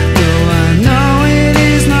doubt, though I know it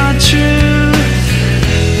is not true.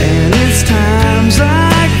 And it's times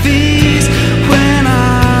like these when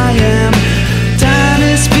I am dying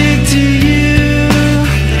to speak to you.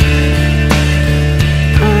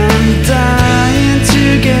 I'm dying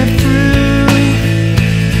to get through.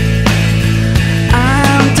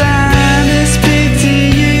 I'm dying to speak to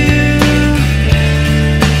you.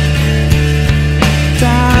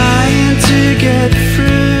 Dying to get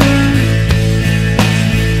through.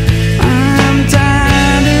 I'm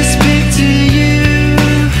dying to speak to you.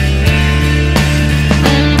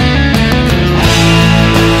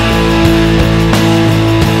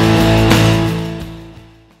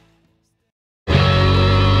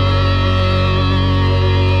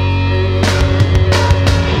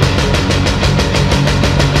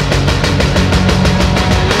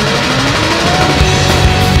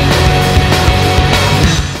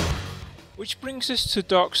 Which brings us to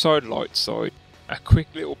Dark Side, Light Side, a quick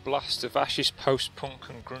little blast of Ash's post-punk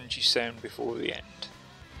and grungy sound before the end.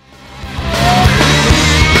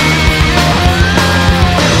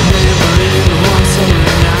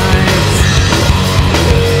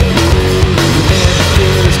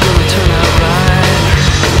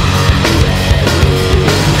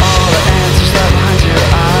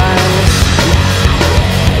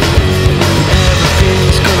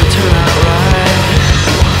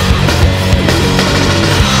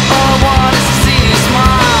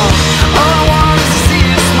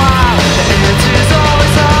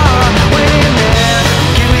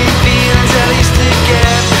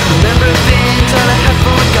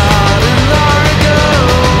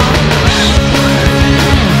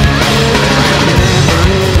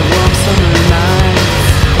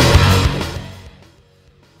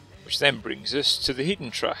 Which then brings us to the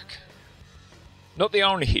hidden track. Not the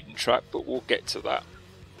only hidden track, but we'll get to that.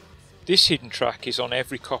 This hidden track is on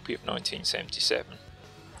every copy of 1977.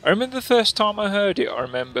 I remember the first time I heard it, I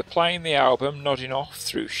remember playing the album, nodding off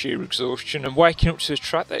through sheer exhaustion and waking up to a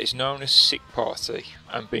track that is known as Sick Party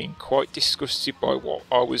and being quite disgusted by what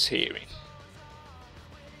I was hearing.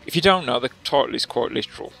 If you don't know, the title is quite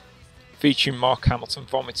literal, featuring Mark Hamilton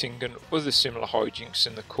vomiting and other similar hijinks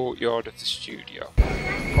in the courtyard of the studio.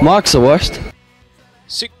 Mark's the worst.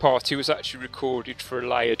 Sick Party was actually recorded for a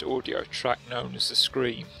layered audio track known as The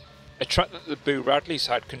Scream, a track that the Boo Radleys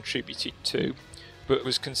had contributed to, but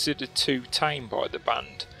was considered too tame by the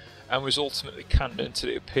band, and was ultimately canned until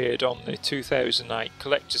it appeared on the 2008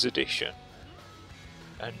 Collector's Edition.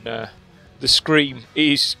 And The Scream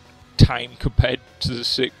is tame compared to the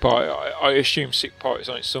Sick Party. I assume Sick Party is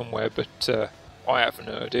on it somewhere, but I haven't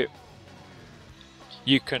heard it.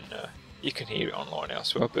 You can hear it online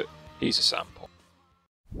elsewhere, but here's a sample.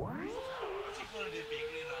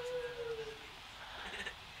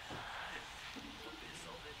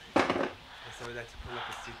 So we'd like to pull up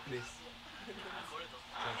a seat, please.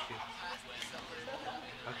 Thank you.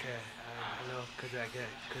 Okay, hello, could I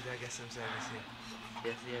get some service here?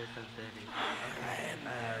 Yes, some service. Okay,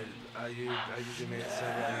 are you the maid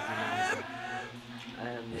server or are you the manager? I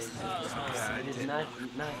am the Okay, not.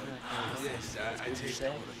 Yes, I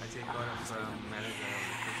take order from manager.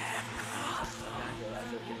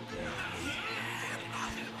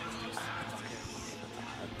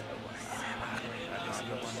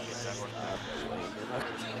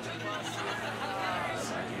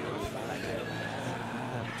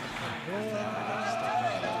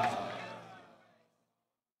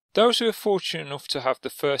 Those who are fortunate enough to have the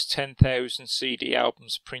first 10,000 CD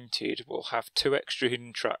albums printed will have two extra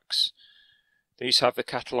hidden tracks. These have the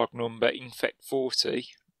catalogue number Infect 40,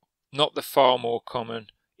 not the far more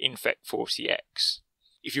common Infect 40X.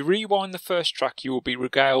 If you rewind the first track, you will be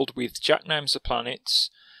regaled with Jack Names the Planets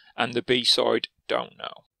and the B-side Don't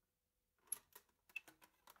Know.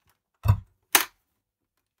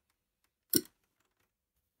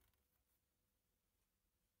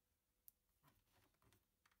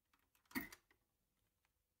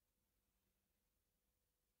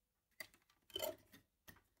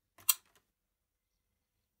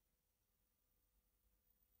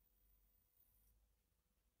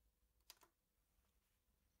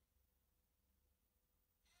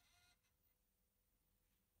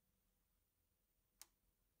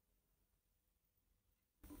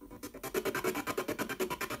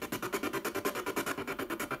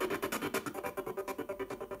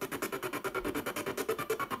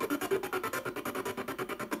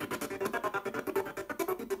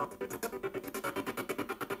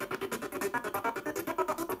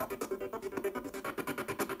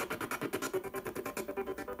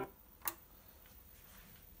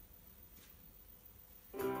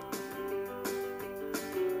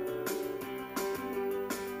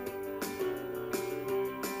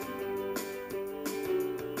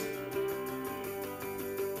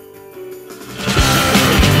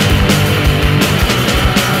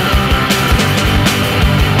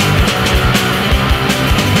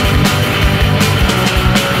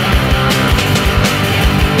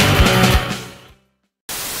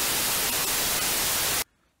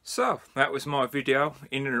 So, that was my video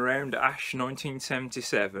in and around Ash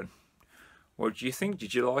 1977. What do you think?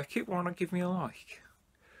 Did you like it? Why not give me a like?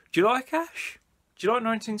 Do you like Ash? Do you like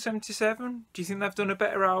 1977? Do you think they've done a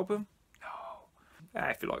better album? No.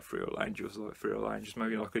 If you like Freehold Angels, like Freehold Angels,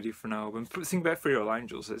 maybe like a different album. But the thing about Freehold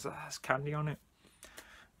Angels is that has Candy on it.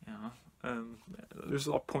 You know, there's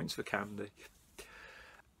a lot of points for Candy.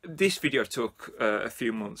 This video took a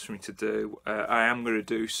few months for me to do. I am going to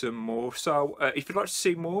do some more. So if you'd like to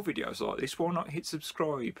see more videos like this, why not hit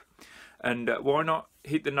subscribe? And why not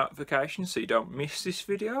hit the notification so you don't miss this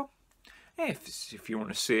video? If you want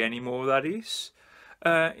to see any more, that is.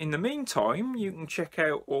 In the meantime, you can check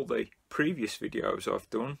out all the previous videos I've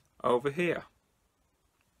done over here.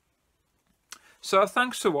 So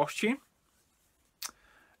thanks for watching.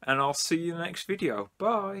 And I'll see you in the next video.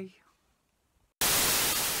 Bye.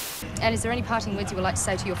 And is there any parting words you would like to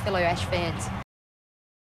say to your fellow Ash fans?